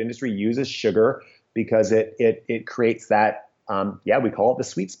the food industry uses sugar because it creates that, we call it the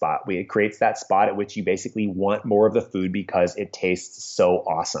sweet spot. It creates that spot at which you basically want more of the food because it tastes so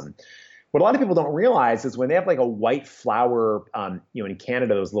awesome. What a lot of people don't realize is when they have like a white flour, in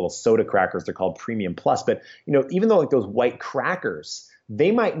Canada, those little soda crackers, they're called Premium Plus. But, even though like those white crackers,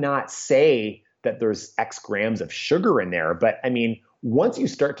 they might not say that there's X grams of sugar in there. But once you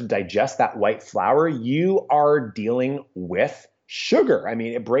start to digest that white flour, you are dealing with sugar.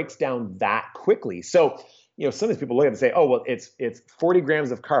 It breaks down that quickly. So, some of these people look at it and say, oh, well, it's 40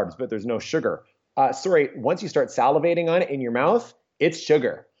 grams of carbs, but there's no sugar. Once you start salivating on it in your mouth, it's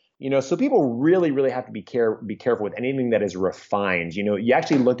sugar. So people really, really have to be careful with anything that is refined. You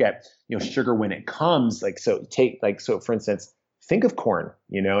actually look at, sugar when it comes, for instance, think of corn,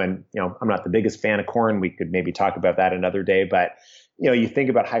 and, I'm not the biggest fan of corn. We could maybe talk about that another day, but, you think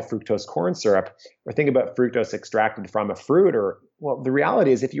about high fructose corn syrup, or think about fructose extracted from a fruit, the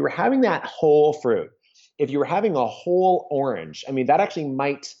reality is if you were having that whole fruit, if you were having a whole orange, that actually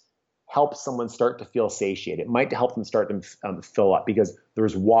might help someone start to feel satiated. It might help them start to fill up because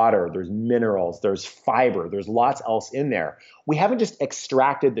there's water, there's minerals, there's fiber, there's lots else in there. We haven't just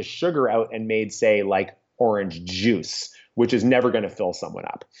extracted the sugar out and made, say, like orange juice, which is never going to fill someone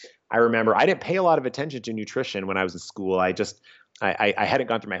up. I remember I didn't pay a lot of attention to nutrition when I was in school. I hadn't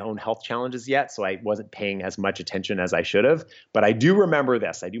gone through my own health challenges yet, so I wasn't paying as much attention as I should have. But I do remember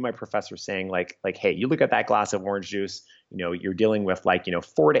this. I do my professor saying like, hey, you look at that glass of orange juice, you're dealing with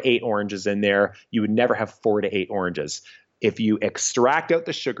 4 to 8 oranges in there. You would never have 4 to 8 oranges. If you extract out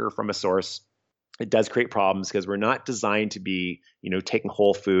the sugar from a source, it does create problems because we're not designed to be, taking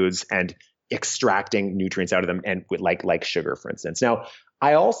whole foods and extracting nutrients out of them, and with like sugar, for instance. Now,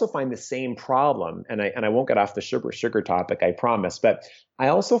 I also find the same problem, and I won't get off the sugar topic, I promise, but I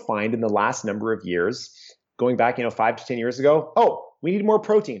also find in the last number of years, going back, 5 to 10 years ago, we need more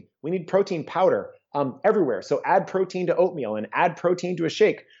protein. We need protein powder everywhere. So add protein to oatmeal and add protein to a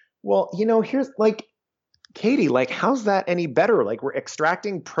shake. Well, here's Katie, how's that any better? We're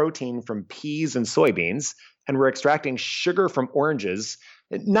extracting protein from peas and soybeans, and we're extracting sugar from oranges.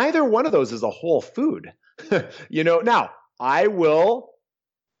 Neither one of those is a whole food. Now I will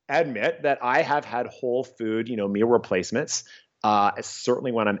admit that I have had whole food, meal replacements,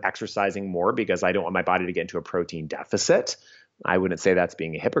 certainly when I'm exercising more because I don't want my body to get into a protein deficit. I wouldn't say that's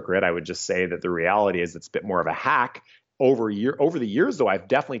being a hypocrite. I would just say that the reality is it's a bit more of a hack. Over the years, though, I've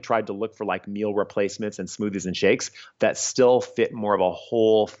definitely tried to look for meal replacements and smoothies and shakes that still fit more of a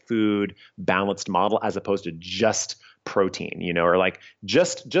whole food balanced model as opposed to just protein, or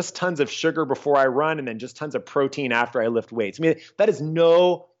just tons of sugar before I run and then just tons of protein after I lift weights. I mean, that is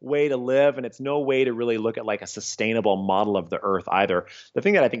no way to live, and it's no way to really look at a sustainable model of the earth either. The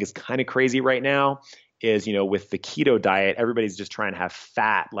thing that I think is kind of crazy right now is, with the keto diet, everybody's just trying to have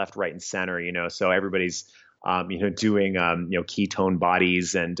fat left, right, and center, so everybody's doing, ketone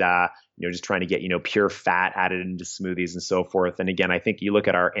bodies and, just trying to get, pure fat added into smoothies and so forth. And again, I think you look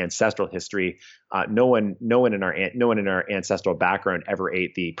at our ancestral history, no one in our ancestral background ever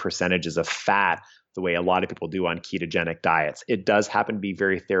ate the percentages of fat the way a lot of people do on ketogenic diets. It does happen to be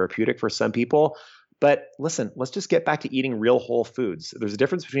very therapeutic for some people. But listen, let's just get back to eating real whole foods. There's a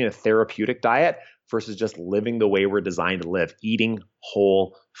difference between a therapeutic diet versus just living the way we're designed to live, eating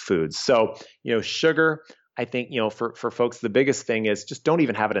whole foods. So, sugar, I think, for folks, the biggest thing is just don't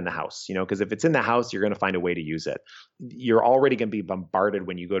even have it in the house, because if it's in the house, you're going to find a way to use it. You're already going to be bombarded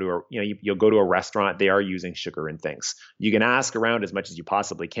when you go to you'll go to a restaurant, they are using sugar in things. You can ask around as much as you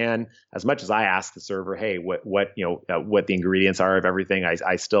possibly can, as much as I ask the server, hey, what the ingredients are of everything.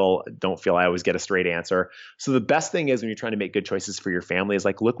 I still don't feel I always get a straight answer. So the best thing is when you're trying to make good choices for your family is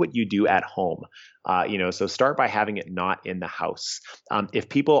look what you do at home. So start by having it not in the house. If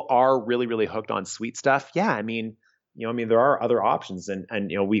people are really, really hooked on sweet stuff, there are other options,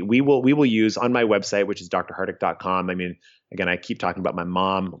 and we will use on my website, which is drhardick.com. Again, I keep talking about my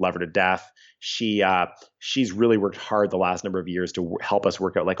mom, love her to death. She's really worked hard the last number of years to help us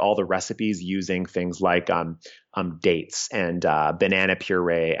work out all the recipes using things like dates and banana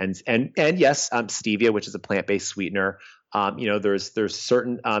puree and yes, stevia, which is a plant-based sweetener. There's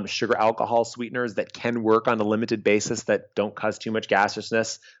certain sugar alcohol sweeteners that can work on a limited basis that don't cause too much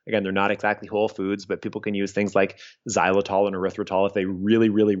gaseousness. Again, they're not exactly whole foods, but people can use things like xylitol and erythritol if they really,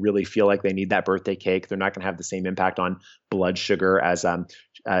 really, really feel like they need that birthday cake. They're not going to have the same impact on blood sugar as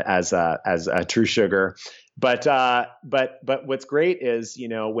true sugar. But what's great is,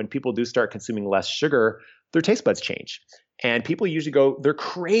 when people do start consuming less sugar, their taste buds change. And people usually they're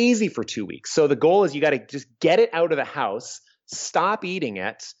crazy for 2 weeks. So the goal is you got to just get it out of the house, stop eating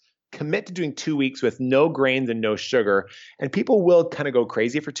it, commit to doing 2 weeks with no grains and no sugar. And people will kind of go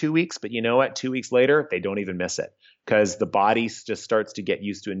crazy for 2 weeks, but you know what? 2 weeks later, they don't even miss it because the body just starts to get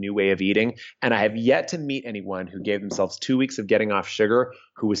used to a new way of eating. And I have yet to meet anyone who gave themselves 2 weeks of getting off sugar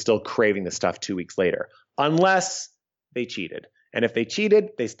who was still craving the stuff 2 weeks later, unless they cheated. And if they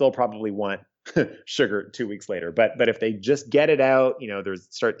cheated, they still probably want sugar 2 weeks later. But if they just get it out,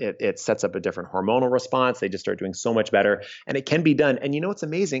 it sets up a different hormonal response. They just start doing so much better, and it can be done. And what's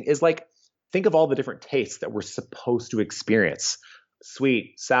amazing is think of all the different tastes that we're supposed to experience: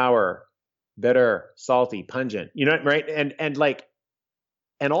 sweet, sour, bitter, salty, pungent. Right?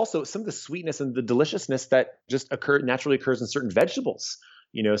 And also some of the sweetness and the deliciousness that just naturally occurs in certain vegetables.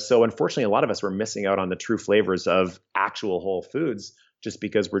 So unfortunately, a lot of us were missing out on the true flavors of actual whole foods just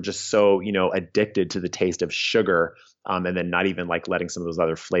because we're just so, addicted to the taste of sugar, and then not even like letting some of those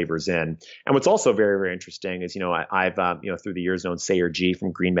other flavors in. And what's also very, very interesting is, I've, through the years known Sayer G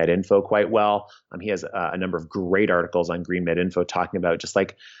from Green Med Info quite well. He has a number of great articles on Green Med Info talking about just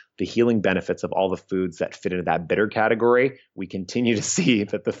like the healing benefits of all the foods that fit into that bitter category. We continue to see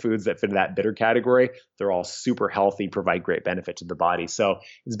that the foods that fit into that bitter category, they're all super healthy, provide great benefit to the body. So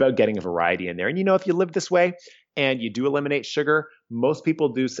it's about getting a variety in there. And, if you live this way and you do eliminate sugar, most people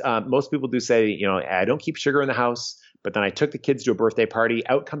do say, I don't keep sugar in the house, but then I took the kids to a birthday party,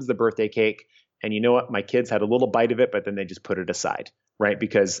 out comes the birthday cake. And you know what? My kids had a little bite of it, but then they just put it aside, right?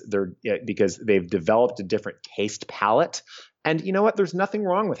 Because they've developed a different taste palette. And you know what? There's nothing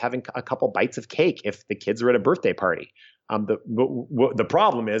wrong with having a couple bites of cake if the kids are at a birthday party. The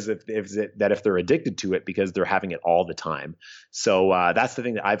problem is if they're addicted to it because they're having it all the time. So that's the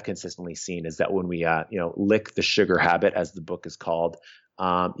thing that I've consistently seen is that when we lick the sugar habit, as the book is called,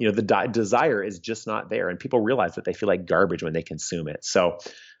 the desire is just not there, and people realize that they feel like garbage when they consume it. So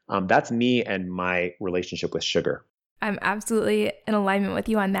that's me and my relationship with sugar. I'm absolutely in alignment with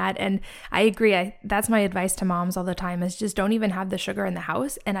you on that. And I agree. That's my advice to moms all the time is just don't even have the sugar in the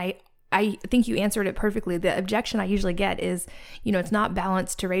house. And I think you answered it perfectly. The objection I usually get is, it's not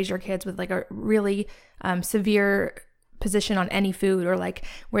balanced to raise your kids with like a really severe position on any food, or like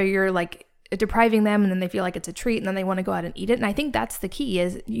where you're like depriving them and then they feel like it's a treat and then they want to go out and eat it. And I think that's the key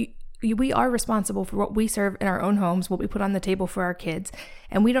is we are responsible for what we serve in our own homes, what we put on the table for our kids,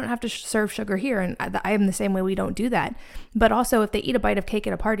 and we don't have to serve sugar here. And I am the same way. We don't do that. But also, if they eat a bite of cake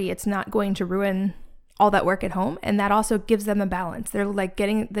at a party, it's not going to ruin all that work at home. And that also gives them a balance. They're like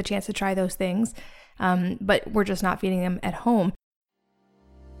getting the chance to try those things, but we're just not feeding them at home.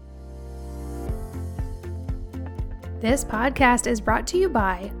 This podcast is brought to you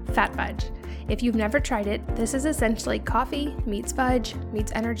by Fat Fudge. If you've never tried it, this is essentially coffee meets fudge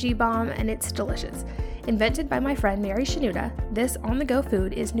meets energy bomb, and it's delicious. Invented by my friend Mary Shanuda, this on-the-go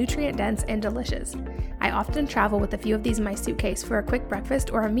food is nutrient-dense and delicious. I often travel with a few of these in my suitcase for a quick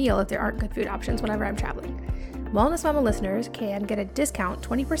breakfast or a meal if there aren't good food options whenever I'm traveling. Wellness Mama listeners can get a discount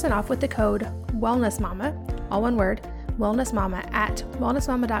 20% off with the code WellnessMama, all one word, WellnessMama at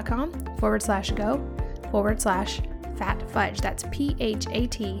wellnessmama.com/go/fat fudge. That's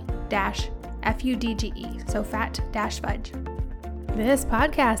PHAT-FUDGE, so fat-fudge. This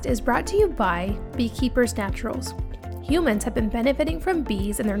podcast is brought to you by Beekeepers Naturals. Humans have been benefiting from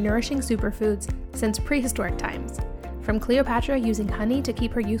bees and their nourishing superfoods since prehistoric times. From Cleopatra using honey to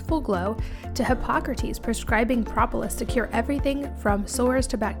keep her youthful glow, to Hippocrates prescribing propolis to cure everything from sores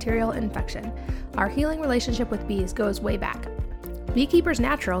to bacterial infection, our healing relationship with bees goes way back. Beekeepers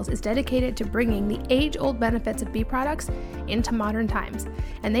Naturals is dedicated to bringing the age-old benefits of bee products into modern times,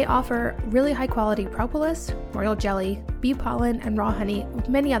 and they offer really high-quality propolis, royal jelly, bee pollen, and raw honey, with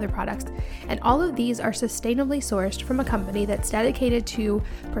many other products, and all of these are sustainably sourced from a company that's dedicated to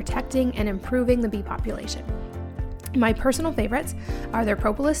protecting and improving the bee population. My personal favorites are their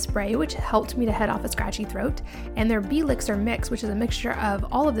propolis spray, which helped me to head off a scratchy throat, and their bee elixir mix, which is a mixture of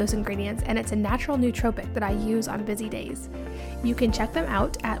all of those ingredients, and it's a natural nootropic that I use on busy days. You can check them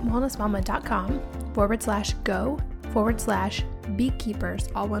out at wellnessmama.com/go/beekeepers,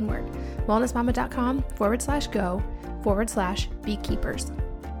 all one word. wellnessmama.com/go/beekeepers.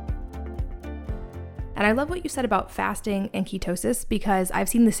 And I love what you said about fasting and ketosis, because I've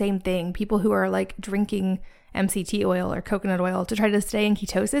seen the same thing. People who are like drinking MCT oil or coconut oil to try to stay in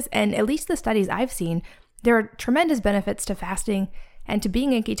ketosis. And at least the studies I've seen, there are tremendous benefits to fasting and to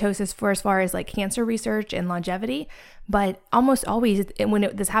being in ketosis for as far as like cancer research and longevity. But almost always when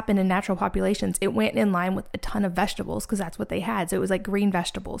this happened in natural populations, it went in line with a ton of vegetables because that's what they had. So it was like green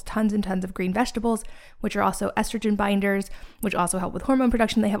vegetables, tons and tons of green vegetables, which are also estrogen binders, which also help with hormone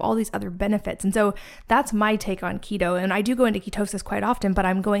production. They have all these other benefits. And so that's my take on keto. And I do go into ketosis quite often, but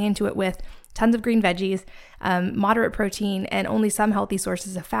I'm going into it with tons of green veggies, moderate protein, and only some healthy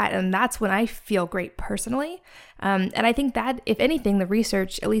sources of fat. And that's when I feel great personally. And I think that, if anything, the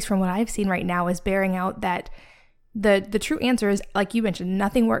research, at least from what I've seen right now, is bearing out that the true answer is, like you mentioned,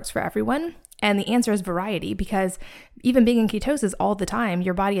 nothing works for everyone. And the answer is variety, because even being in ketosis all the time,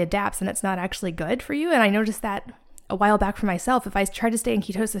 your body adapts and it's not actually good for you. And I noticed that a while back for myself. If I tried to stay in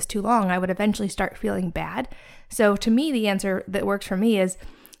ketosis too long, I would eventually start feeling bad. So to me, the answer that works for me is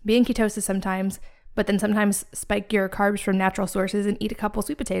be in ketosis sometimes, but then sometimes spike your carbs from natural sources and eat a couple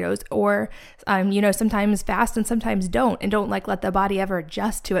sweet potatoes, or, sometimes fast and sometimes don't, and don't like let the body ever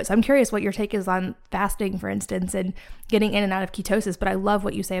adjust to it. So I'm curious what your take is on fasting, for instance, and getting in and out of ketosis, but I love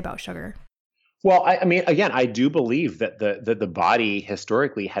what you say about sugar. Well, I mean, again, I do believe that the body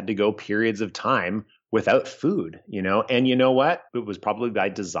historically had to go periods of time without food, and you know what? It was probably by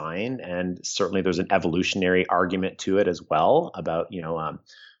design. And certainly there's an evolutionary argument to it as well about,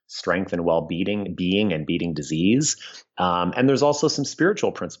 strength and being and beating disease. And there's also some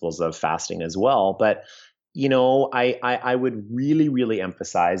spiritual principles of fasting as well. But, I would really, really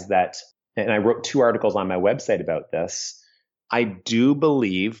emphasize that, and I wrote 2 articles on my website about this. I do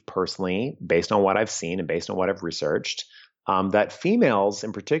believe personally, based on what I've seen and based on what I've researched, that females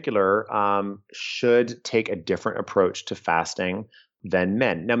in particular should take a different approach to fasting than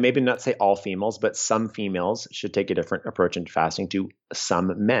men. Now, maybe not say all females, but some females should take a different approach into fasting to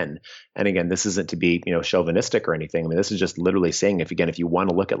some men. And again, this isn't to be, chauvinistic or anything. I mean, this is just literally saying if you want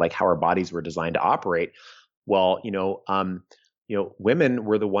to look at like how our bodies were designed to operate, well, women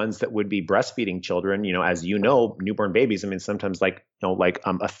were the ones that would be breastfeeding children, as newborn babies. I mean, sometimes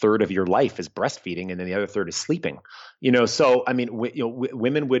a third of your life is breastfeeding and then the other third is sleeping, so, I mean,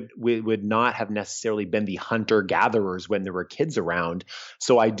 women would not have necessarily been the hunter gatherers when there were kids around.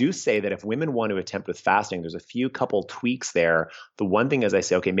 So I do say that if women want to attempt with fasting, there's a couple tweaks there. The one thing is I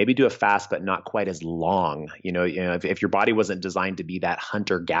say, okay, maybe do a fast, but not quite as long. If your body wasn't designed to be that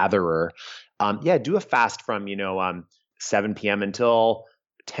hunter gatherer, do a fast from, 7 p.m. until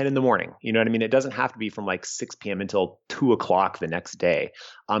 10 in the morning. You know what I mean? It doesn't have to be from like 6 p.m. until 2 o'clock the next day.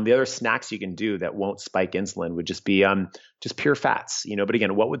 The other snacks you can do that won't spike insulin would just be just pure fats, but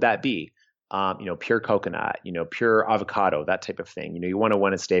again, what would that be? Pure coconut, pure avocado, that type of thing. You want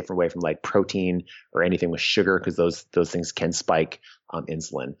to stay away from like protein or anything with sugar because those things can spike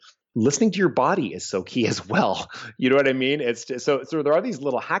insulin. Listening to your body is so key as well. You know what I mean? It's just, so there are these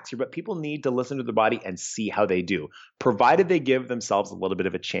little hacks here, but people need to listen to their body and see how they do, provided they give themselves a little bit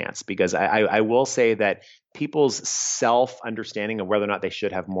of a chance. Because I will say that people's self-understanding of whether or not they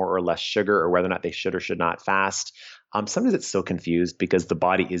should have more or less sugar or whether or not they should or should not fast, sometimes it's so confused because the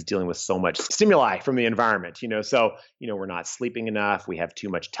body is dealing with so much stimuli from the environment, so, we're not sleeping enough. We have too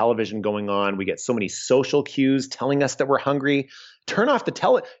much television going on. We get so many social cues telling us that we're hungry. Turn off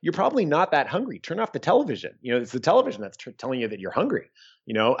the you're probably not that hungry. Turn off the television. It's the television that's telling you that you're hungry.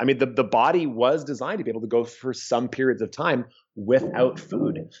 I mean, the body was designed to be able to go for some periods of time without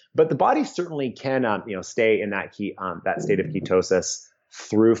food, but the body certainly can, stay in that state of ketosis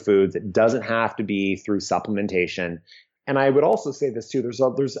through foods. It doesn't have to be through supplementation. And I would also say this too.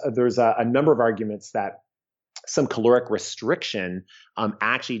 There's a number of arguments that some caloric restriction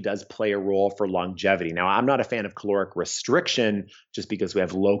actually does play a role for longevity. Now, I'm not a fan of caloric restriction just because we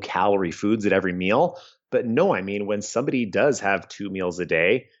have low calorie foods at every meal. But no, I mean, when somebody does have 2 meals a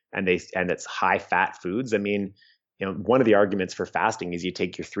day and it's high fat foods, I mean, one of the arguments for fasting is you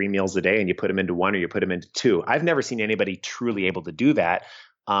take your 3 meals a day and you put them into 1 or you put them into 2. I've never seen anybody truly able to do that.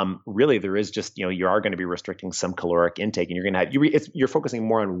 Really, there is just, you are going to be restricting some caloric intake, and you're going to have, you're focusing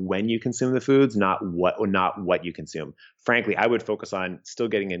more on when you consume the foods, not what you consume. Frankly, I would focus on still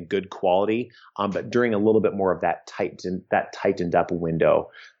getting in good quality, but during a little bit more of that tightened up window.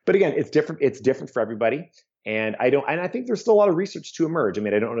 But again, it's different. It's different for everybody. And I think there's still a lot of research to emerge. I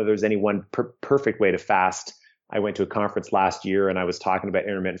mean, I don't know if there's any one perfect way to fast. I went to a conference last year and I was talking about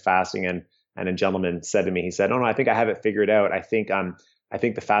intermittent fasting, and a gentleman said to me, he said, "Oh no, I think I have it figured out. I think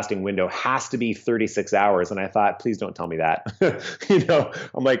the fasting window has to be 36 hours. And I thought, please don't tell me that.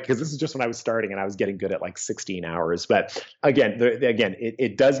 I'm like, because this is just when I was starting and I was getting good at like 16 hours. But again,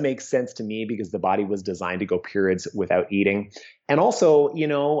 it does make sense to me because the body was designed to go periods without eating. And also,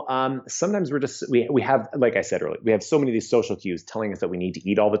 sometimes we have, like I said earlier, we have so many of these social cues telling us that we need to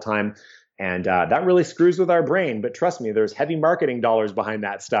eat all the time. And that really screws with our brain. But trust me, there's heavy marketing dollars behind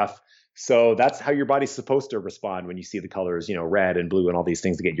that stuff. So that's how your body's supposed to respond when you see the colors, red and blue and all these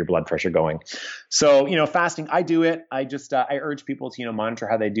things to get your blood pressure going. So, fasting, I do it. I urge people to, monitor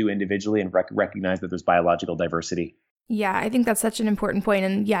how they do individually and recognize that there's biological diversity. Yeah, I think that's such an important point.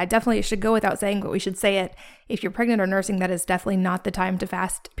 And yeah, definitely it should go without saying, but we should say it. If you're pregnant or nursing, that is definitely not the time to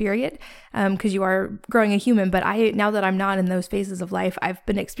fast, period, because you are growing a human. But now that I'm not in those phases of life, I've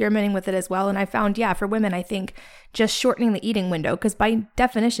been experimenting with it as well. And I found, for women, I think just shortening the eating window, because by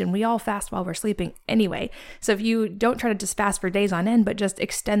definition, we all fast while we're sleeping anyway. So if you don't try to just fast for days on end, but just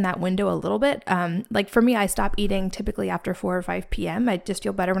extend that window a little bit. Like for me, I stop eating typically after 4 or 5 p.m. I just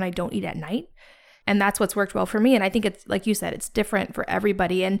feel better when I don't eat at night. And that's what's worked well for me. And I think it's, like you said, it's different for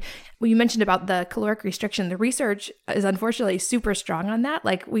everybody. And when you mentioned about the caloric restriction, the research is unfortunately super strong on that.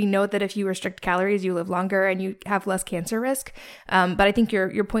 Like we know that if you restrict calories, you live longer and you have less cancer risk. But I think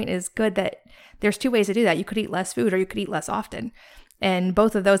your point is good that there's 2 ways to do that. You could eat less food or you could eat less often. And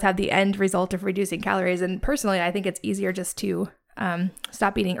both of those have the end result of reducing calories. And personally, I think it's easier just to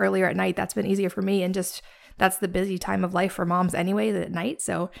stop eating earlier at night. That's been easier for me. And just that's the busy time of life for moms anyway, at night.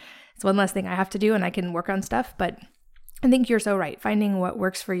 So it's one less thing I have to do and I can work on stuff. But I think you're so right. Finding what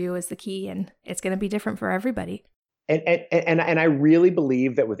works for you is the key, and it's going to be different for everybody. And I really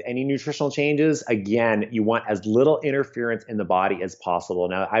believe that with any nutritional changes, again, you want as little interference in the body as possible.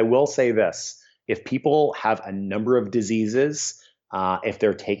 Now, I will say this, if people have a number of diseases, if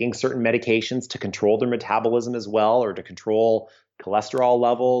they're taking certain medications to control their metabolism as well, or to control cholesterol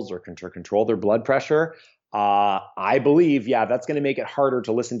levels or control their blood pressure, I believe, that's going to make it harder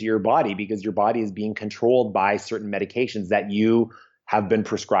to listen to your body because your body is being controlled by certain medications that you have been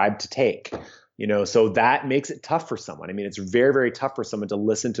prescribed to take. So that makes it tough for someone. I mean, it's very, very tough for someone to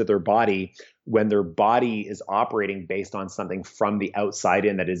listen to their body when their body is operating based on something from the outside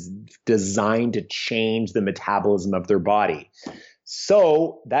in that is designed to change the metabolism of their body.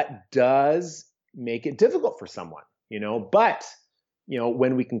 So that does make it difficult for someone, but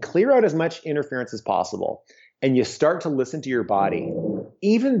when we can clear out as much interference as possible and you start to listen to your body,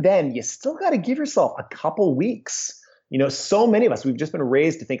 even then you still got to give yourself a couple weeks. So many of us, we've just been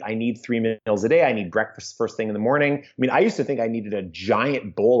raised to think I need 3 meals a day. I need breakfast first thing in the morning. I mean, I used to think I needed a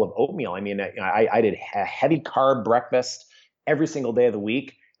giant bowl of oatmeal. I mean, I did a heavy carb breakfast every single day of the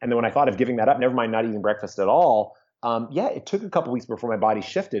week. And then when I thought of giving that up, never mind not eating breakfast at all, it took a couple weeks before my body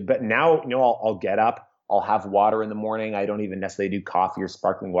shifted. But now, I'll get up, I'll have water in the morning. I don't even necessarily do coffee or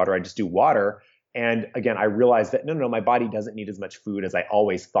sparkling water. I just do water. And again, I realized that no, my body doesn't need as much food as I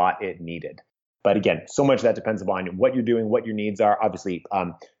always thought it needed. But again, so much of that depends upon what you're doing, what your needs are. Obviously,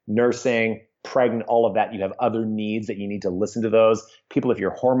 nursing, pregnant, all of that. You have other needs that you need to listen to those. People, if your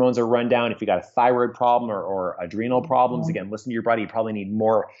hormones are run down, if you got a thyroid problem or adrenal problems, again, listen to your body. You probably need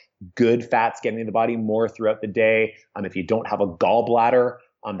more good fats getting in the body more throughout the day. If you don't have a gallbladder,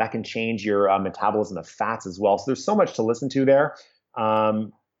 that can change your metabolism of fats as well. So there's so much to listen to there.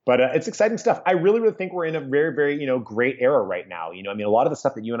 But it's exciting stuff. I really, really think we're in a very, very, great era right now. I mean, a lot of the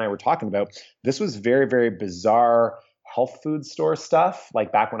stuff that you and I were talking about, this was very, very bizarre health food store stuff,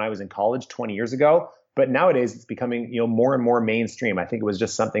 like back when I was in college 20 years ago. But nowadays it's becoming, more and more mainstream. I think it was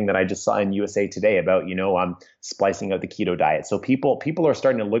just something that I just saw in USA Today about, splicing out the keto diet. So people are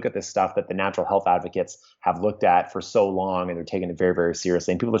starting to look at this stuff that the natural health advocates have looked at for so long, and they're taking it very, very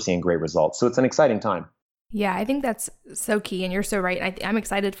seriously. And people are seeing great results. So it's an exciting time. Yeah, I think that's so key, and you're so right. I'm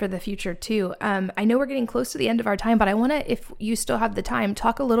excited for the future too. I know we're getting close to the end of our time, but I want to, if you still have the time,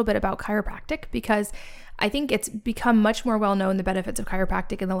 talk a little bit about chiropractic, because I think it's become much more well known, the benefits of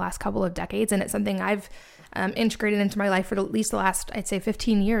chiropractic in the last couple of decades, and it's something I've integrated into my life for at least the last, I'd say,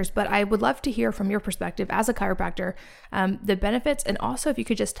 15 years. But I would love to hear from your perspective as a chiropractor, the benefits, and also if you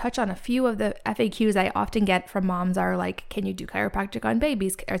could just touch on a few of the FAQs I often get from moms are like, can you do chiropractic on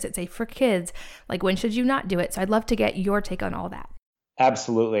babies? Or is it safe for kids? Like, when should you not do it? So I'd love to get your take on all that.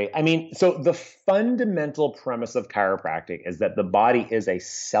 Absolutely. I mean, so the fundamental premise of chiropractic is that the body is a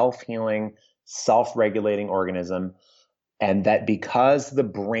self-healing, self-regulating organism, and that because the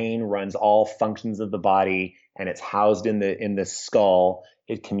brain runs all functions of the body and it's housed in the skull,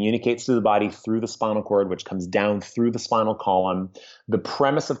 it communicates to the body through the spinal cord, which comes down through the spinal column. The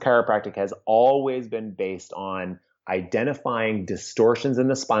premise of chiropractic has always been based on identifying distortions in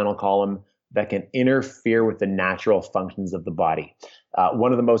the spinal column that can interfere with the natural functions of the body.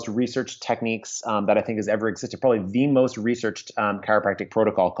 One of the most researched techniques that I think has ever existed, probably the most researched chiropractic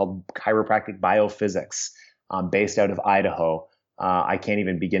protocol, called chiropractic biophysics, based out of Idaho. I can't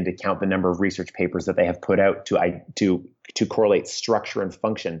even begin to count the number of research papers that they have put out to correlate structure and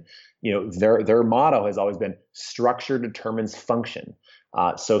function. Their motto has always been structure determines function.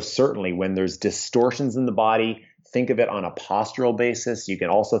 So certainly when there's distortions in the body, think of it on a postural basis. You can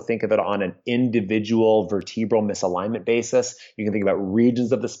also think of it on an individual vertebral misalignment basis. You can think about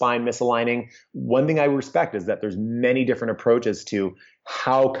regions of the spine misaligning. One thing I respect is that there's many different approaches to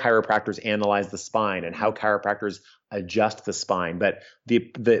how chiropractors analyze the spine and how chiropractors adjust the spine. But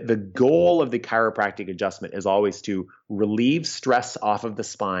the goal of the chiropractic adjustment is always to relieve stress off of the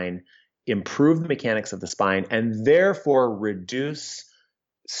spine, improve the mechanics of the spine, and therefore reduce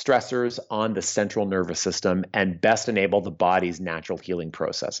stressors on the central nervous system and best enable the body's natural healing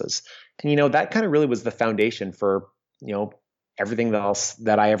processes. And, that kind of really was the foundation for, everything else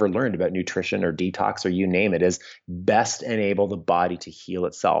that I ever learned about nutrition or detox or you name it, is best enable the body to heal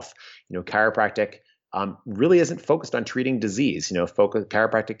itself. Chiropractic really isn't focused on treating disease.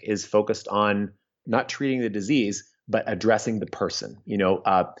 Chiropractic is focused on not treating the disease, but addressing the person,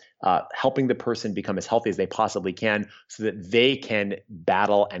 helping the person become as healthy as they possibly can so that they can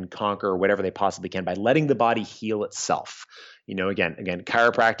battle and conquer whatever they possibly can by letting the body heal itself. Again,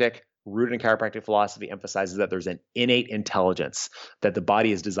 chiropractic, rooted in chiropractic philosophy, emphasizes that there's an innate intelligence, that the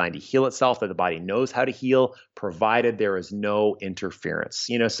body is designed to heal itself, that the body knows how to heal, provided there is no interference.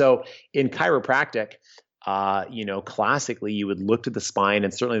 So in chiropractic, classically, you would look to the spine,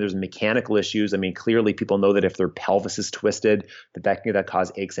 and certainly there's mechanical issues. I mean, clearly people know that if their pelvis is twisted, that can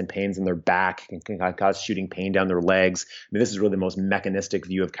cause aches and pains in their back, can cause shooting pain down their legs. I mean, this is really the most mechanistic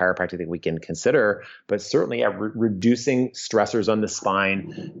view of chiropractic that we can consider, but certainly reducing stressors on the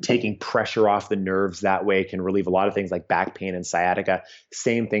spine, taking pressure off the nerves that way can relieve a lot of things like back pain and sciatica.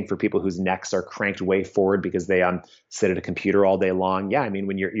 Same thing for people whose necks are cranked way forward because they sit at a computer all day long. Yeah, I mean,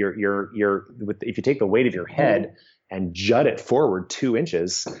 when if you take the weight of your head and jut it forward 2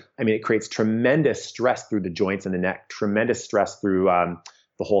 inches, I mean, it creates tremendous stress through the joints in the neck, tremendous stress through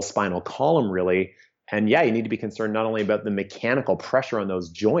the whole spinal column, really. And yeah, you need to be concerned not only about the mechanical pressure on those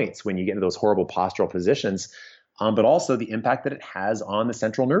joints when you get into those horrible postural positions, but also the impact that it has on the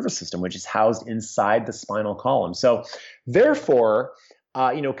central nervous system, which is housed inside the spinal column. So therefore,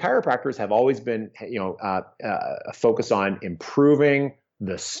 chiropractors have always been, focused on improving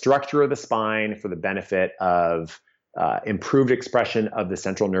the structure of the spine for the benefit of improved expression of the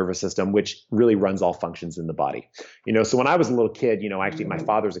central nervous system, which really runs all functions in the body. So when I was a little kid, actually my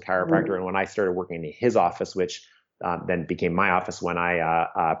father's a chiropractor, and when I started working in his office, which then became my office when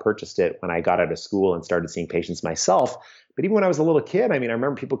I purchased it when I got out of school and started seeing patients myself. But even when I was a little kid, I mean, I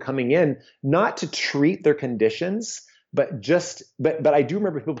remember people coming in not to treat their conditions, but I do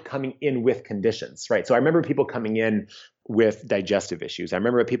remember people coming in with conditions, right? So I remember people coming in with digestive issues. I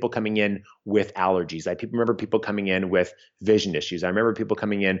remember people coming in with allergies. I remember people coming in with vision issues. I remember people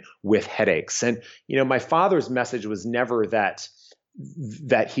coming in with headaches. And, my father's message was never that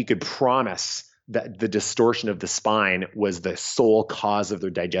he could promise that the distortion of the spine was the sole cause of their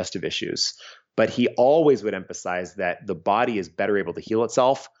digestive issues. But he always would emphasize that the body is better able to heal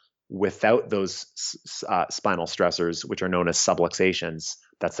itself without those spinal stressors, which are known as subluxations.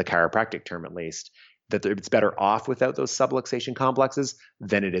 That's the chiropractic term, at least, that it's better off without those subluxation complexes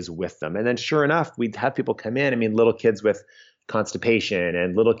than it is with them. And then sure enough, we'd have people come in, I mean, little kids with constipation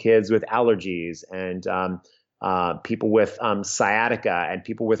and little kids with allergies and people with sciatica and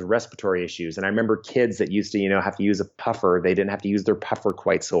people with respiratory issues. And I remember kids that used to, have to use a puffer. They didn't have to use their puffer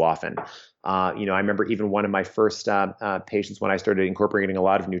quite so often. I remember even one of my first patients when I started incorporating a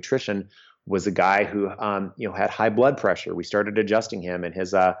lot of nutrition was a guy who, had high blood pressure. We started adjusting him, and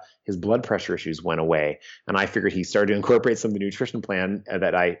his blood pressure issues went away. And I figured he started to incorporate some of the nutrition plan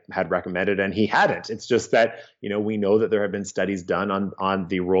that I had recommended, and he hadn't. It's just that, we know that there have been studies done on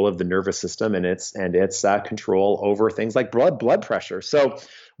the role of the nervous system and its control over things like blood pressure. So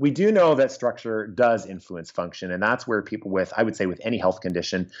we do know that structure does influence function, and that's where people I would say with any health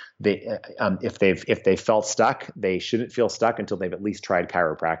condition, if they felt stuck, they shouldn't feel stuck until they've at least tried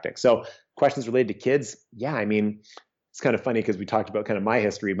chiropractic. So questions related to kids, yeah, I mean, it's kind of funny because we talked about kind of my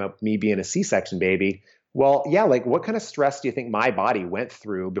history about me being a C-section baby. Well, yeah, like what kind of stress do you think my body went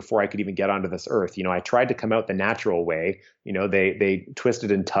through before I could even get onto this earth? I tried to come out the natural way. They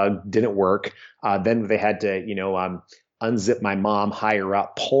twisted and tugged, didn't work. Then they had to, unzip my mom higher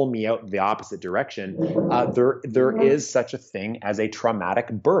up, pull me out the opposite direction. There is such a thing as a traumatic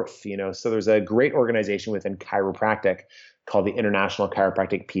birth, so there's a great organization within chiropractic called the International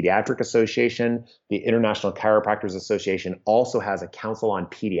Chiropractic Pediatric Association. The International Chiropractors Association also has a council on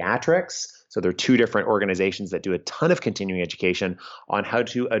pediatrics. So there are 2 different organizations that do a ton of continuing education on how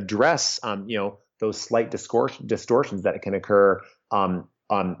to address, those slight distortions that can occur on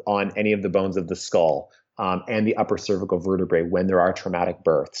any of the bones of the skull. And the upper cervical vertebrae when there are traumatic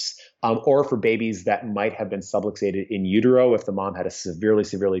births, or for babies that might have been subluxated in utero if the mom had a severely,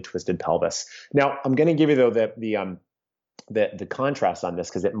 severely twisted pelvis. Now, I'm going to give you though the contrast on this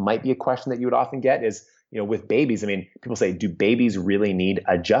because it might be a question that you would often get is, with babies. I mean, people say, do babies really need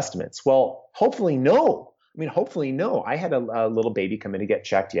adjustments? Well, hopefully no. Hopefully no. I had a little baby come in to get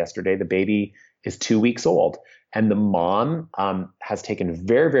checked yesterday. The baby is 2 weeks old, and the mom has taken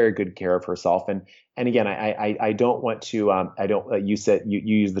very, very good care of herself. And again, I don't want to. You said you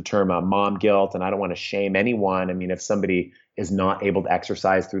use the term mom guilt, and I don't want to shame anyone. I mean, if somebody is not able to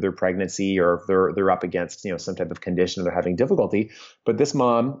exercise through their pregnancy, or if they're up against some type of condition, they're having difficulty. But this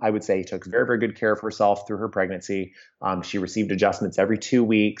mom, I would say, took very, very good care of herself through her pregnancy. She received adjustments every 2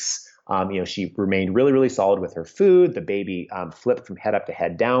 weeks. She remained really, really solid with her food. The baby flipped from head up to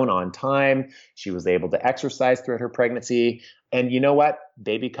head down on time. She was able to exercise throughout her pregnancy. And you know what?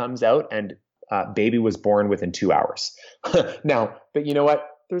 Baby comes out, and baby was born within 2 hours. Now, but you know what?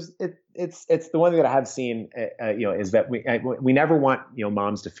 It's the one thing that I have seen, is that we never want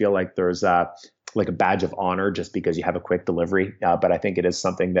moms to feel like there's like a badge of honor just because you have a quick delivery. But I think it is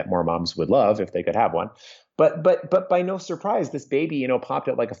something that more moms would love if they could have one. But by no surprise, this baby, popped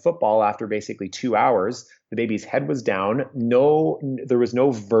out like a football after basically 2 hours. The baby's head was down. There was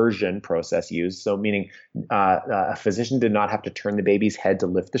no version process used. So meaning a physician did not have to turn the baby's head to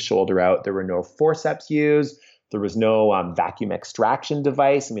lift the shoulder out. There were no forceps used. There was no vacuum extraction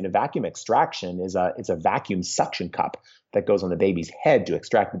device. I mean, a vacuum extraction it's a vacuum suction cup that goes on the baby's head to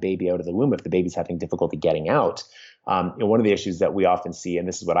extract the baby out of the womb if the baby's having difficulty getting out. One of the issues that we often see, and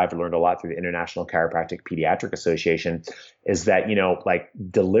this is what I've learned a lot through the International Chiropractic Pediatric Association, is that, like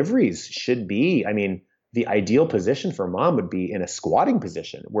deliveries should be, the ideal position for mom would be in a squatting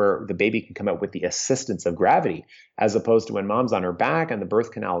position where the baby can come out with the assistance of gravity, as opposed to when mom's on her back and the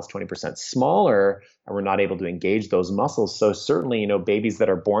birth canal is 20% smaller and we're not able to engage those muscles. So certainly, babies that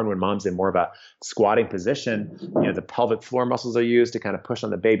are born when mom's in more of a squatting position, the pelvic floor muscles are used to kind of push on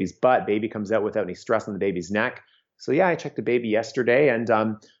the baby's butt. Baby comes out without any stress on the baby's neck. So yeah, I checked the baby yesterday and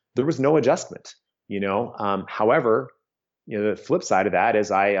there was no adjustment, however, the flip side of that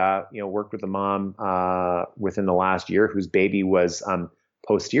is I, worked with a mom within the last year whose baby was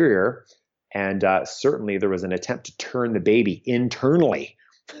posterior, and certainly there was an attempt to turn the baby internally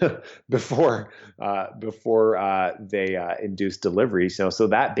before they induced delivery. So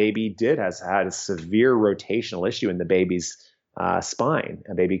that baby has had a severe rotational issue in the baby's spine.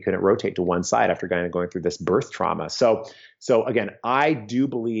 A baby couldn't rotate to one side after going through this birth trauma. So again, I do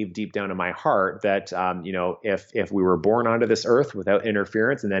believe deep down in my heart that, if we were born onto this earth without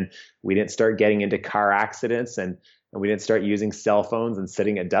interference, and then we didn't start getting into car accidents and we didn't start using cell phones and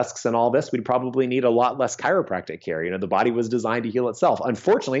sitting at desks and all this, we'd probably need a lot less chiropractic care. The body was designed to heal itself.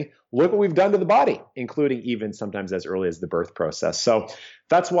 Unfortunately, look what we've done to the body, including even sometimes as early as the birth process. So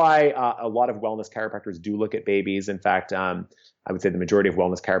that's why a lot of wellness chiropractors do look at babies. In fact, I would say the majority of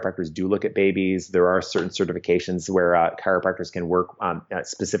wellness chiropractors do look at babies. There are certain certifications where chiropractors can work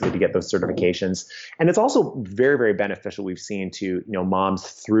specifically to get those certifications. And it's also very, very beneficial, we've seen, to moms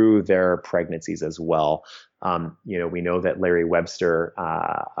through their pregnancies as well. We know that Larry Webster,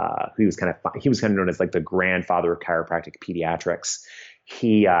 he was kind of known as like the grandfather of chiropractic pediatrics.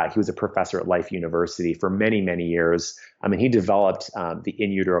 He was a professor at Life University for many, many years. He developed the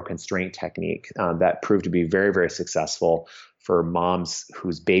in utero constraint technique that proved to be very, very successful for moms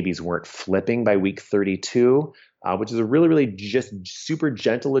whose babies weren't flipping by week 32, which is a really, really just super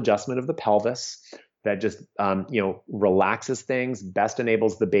gentle adjustment of the pelvis that just, relaxes things, best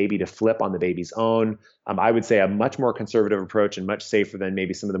enables the baby to flip on the baby's own. I would say a much more conservative approach and much safer than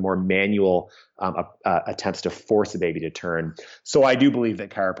maybe some of the more manual attempts to force a baby to turn. So I do believe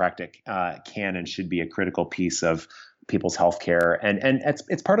that chiropractic can and should be a critical piece of people's healthcare, and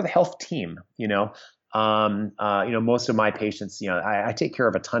it's part of the health team. Most of my patients, I take care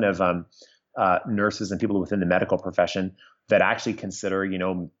of a ton of nurses and people within the medical profession that actually consider,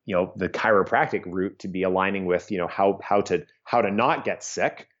 the chiropractic route to be aligning with, how to not get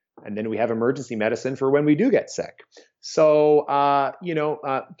sick. And then we have emergency medicine for when we do get sick. So,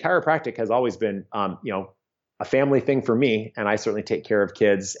 chiropractic has always been, a family thing for me, and I certainly take care of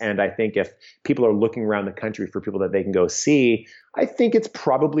kids. And I think if people are looking around the country for people that they can go see, I think it's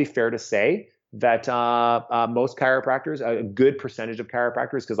probably fair to say that most chiropractors, a good percentage of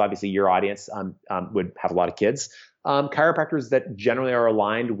chiropractors, because obviously your audience would have a lot of kids, chiropractors that generally are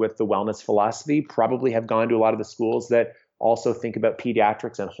aligned with the wellness philosophy probably have gone to a lot of the schools that also think about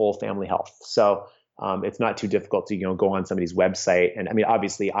pediatrics and whole family health. So it's not too difficult to go on somebody's website. And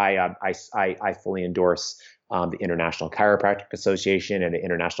obviously, I fully endorse the International Chiropractic Association and the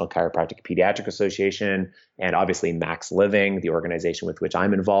International Chiropractic Pediatric Association, and obviously Max Living, the organization with which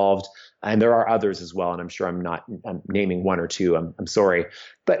I'm involved. And there are others as well, and I'm sure I'm naming one or two. I'm sorry,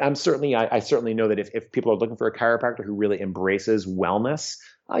 but I certainly know that if people are looking for a chiropractor who really embraces wellness,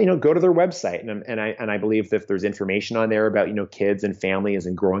 go to their website, and I believe that if there's information on there about kids and families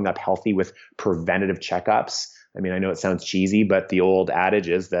and growing up healthy with preventative checkups. I know it sounds cheesy, but the old adage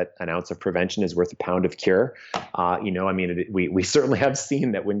is that an ounce of prevention is worth a pound of cure. We certainly have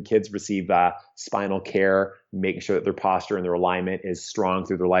seen that when kids receive spinal care, making sure that their posture and their alignment is strong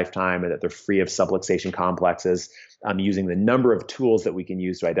through their lifetime and that they're free of subluxation complexes, using the number of tools that we can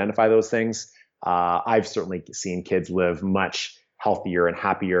use to identify those things. I've certainly seen kids live much healthier and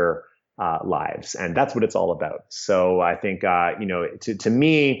happier lives. And that's what it's all about. So I think, to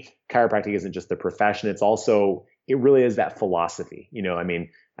me, chiropractic isn't just the profession. It really is that philosophy.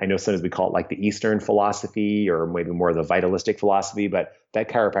 I know sometimes we call it like the Eastern philosophy or maybe more of the vitalistic philosophy, but that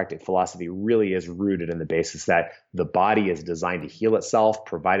chiropractic philosophy really is rooted in the basis that the body is designed to heal itself,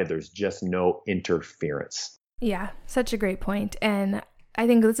 provided there's just no interference. Yeah, such a great point. And I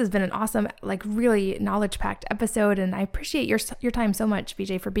think this has been an awesome, really knowledge-packed episode, and I appreciate your time so much,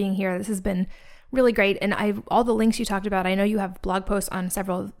 BJ, for being here. This has been really great, and all the links you talked about, I know you have blog posts on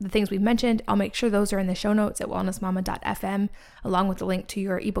several of the things we've mentioned. I'll make sure those are in the show notes at wellnessmama.fm, along with the link to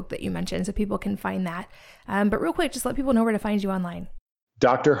your ebook that you mentioned, so people can find that. But real quick, just let people know where to find you online.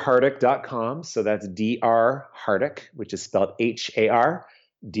 drhardick.com. So that's Dr. Hardick, which is spelled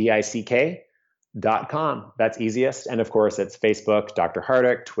HARDICK.com. That's easiest. And of course, it's Facebook, Dr.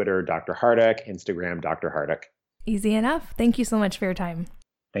 Hardick, Twitter, Dr. Hardick, Instagram, Dr. Hardick. Easy enough. Thank you so much for your time.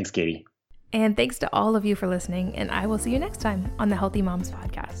 Thanks, Katie. And thanks to all of you for listening, and I will see you next time on the Healthy Moms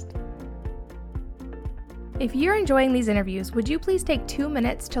Podcast. If you're enjoying these interviews, would you please take 2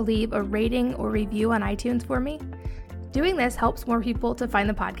 minutes to leave a rating or review on iTunes for me? Doing this helps more people to find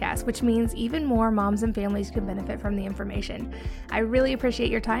the podcast, which means even more moms and families can benefit from the information. I really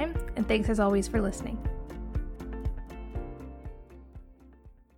appreciate your time, and thanks as always for listening.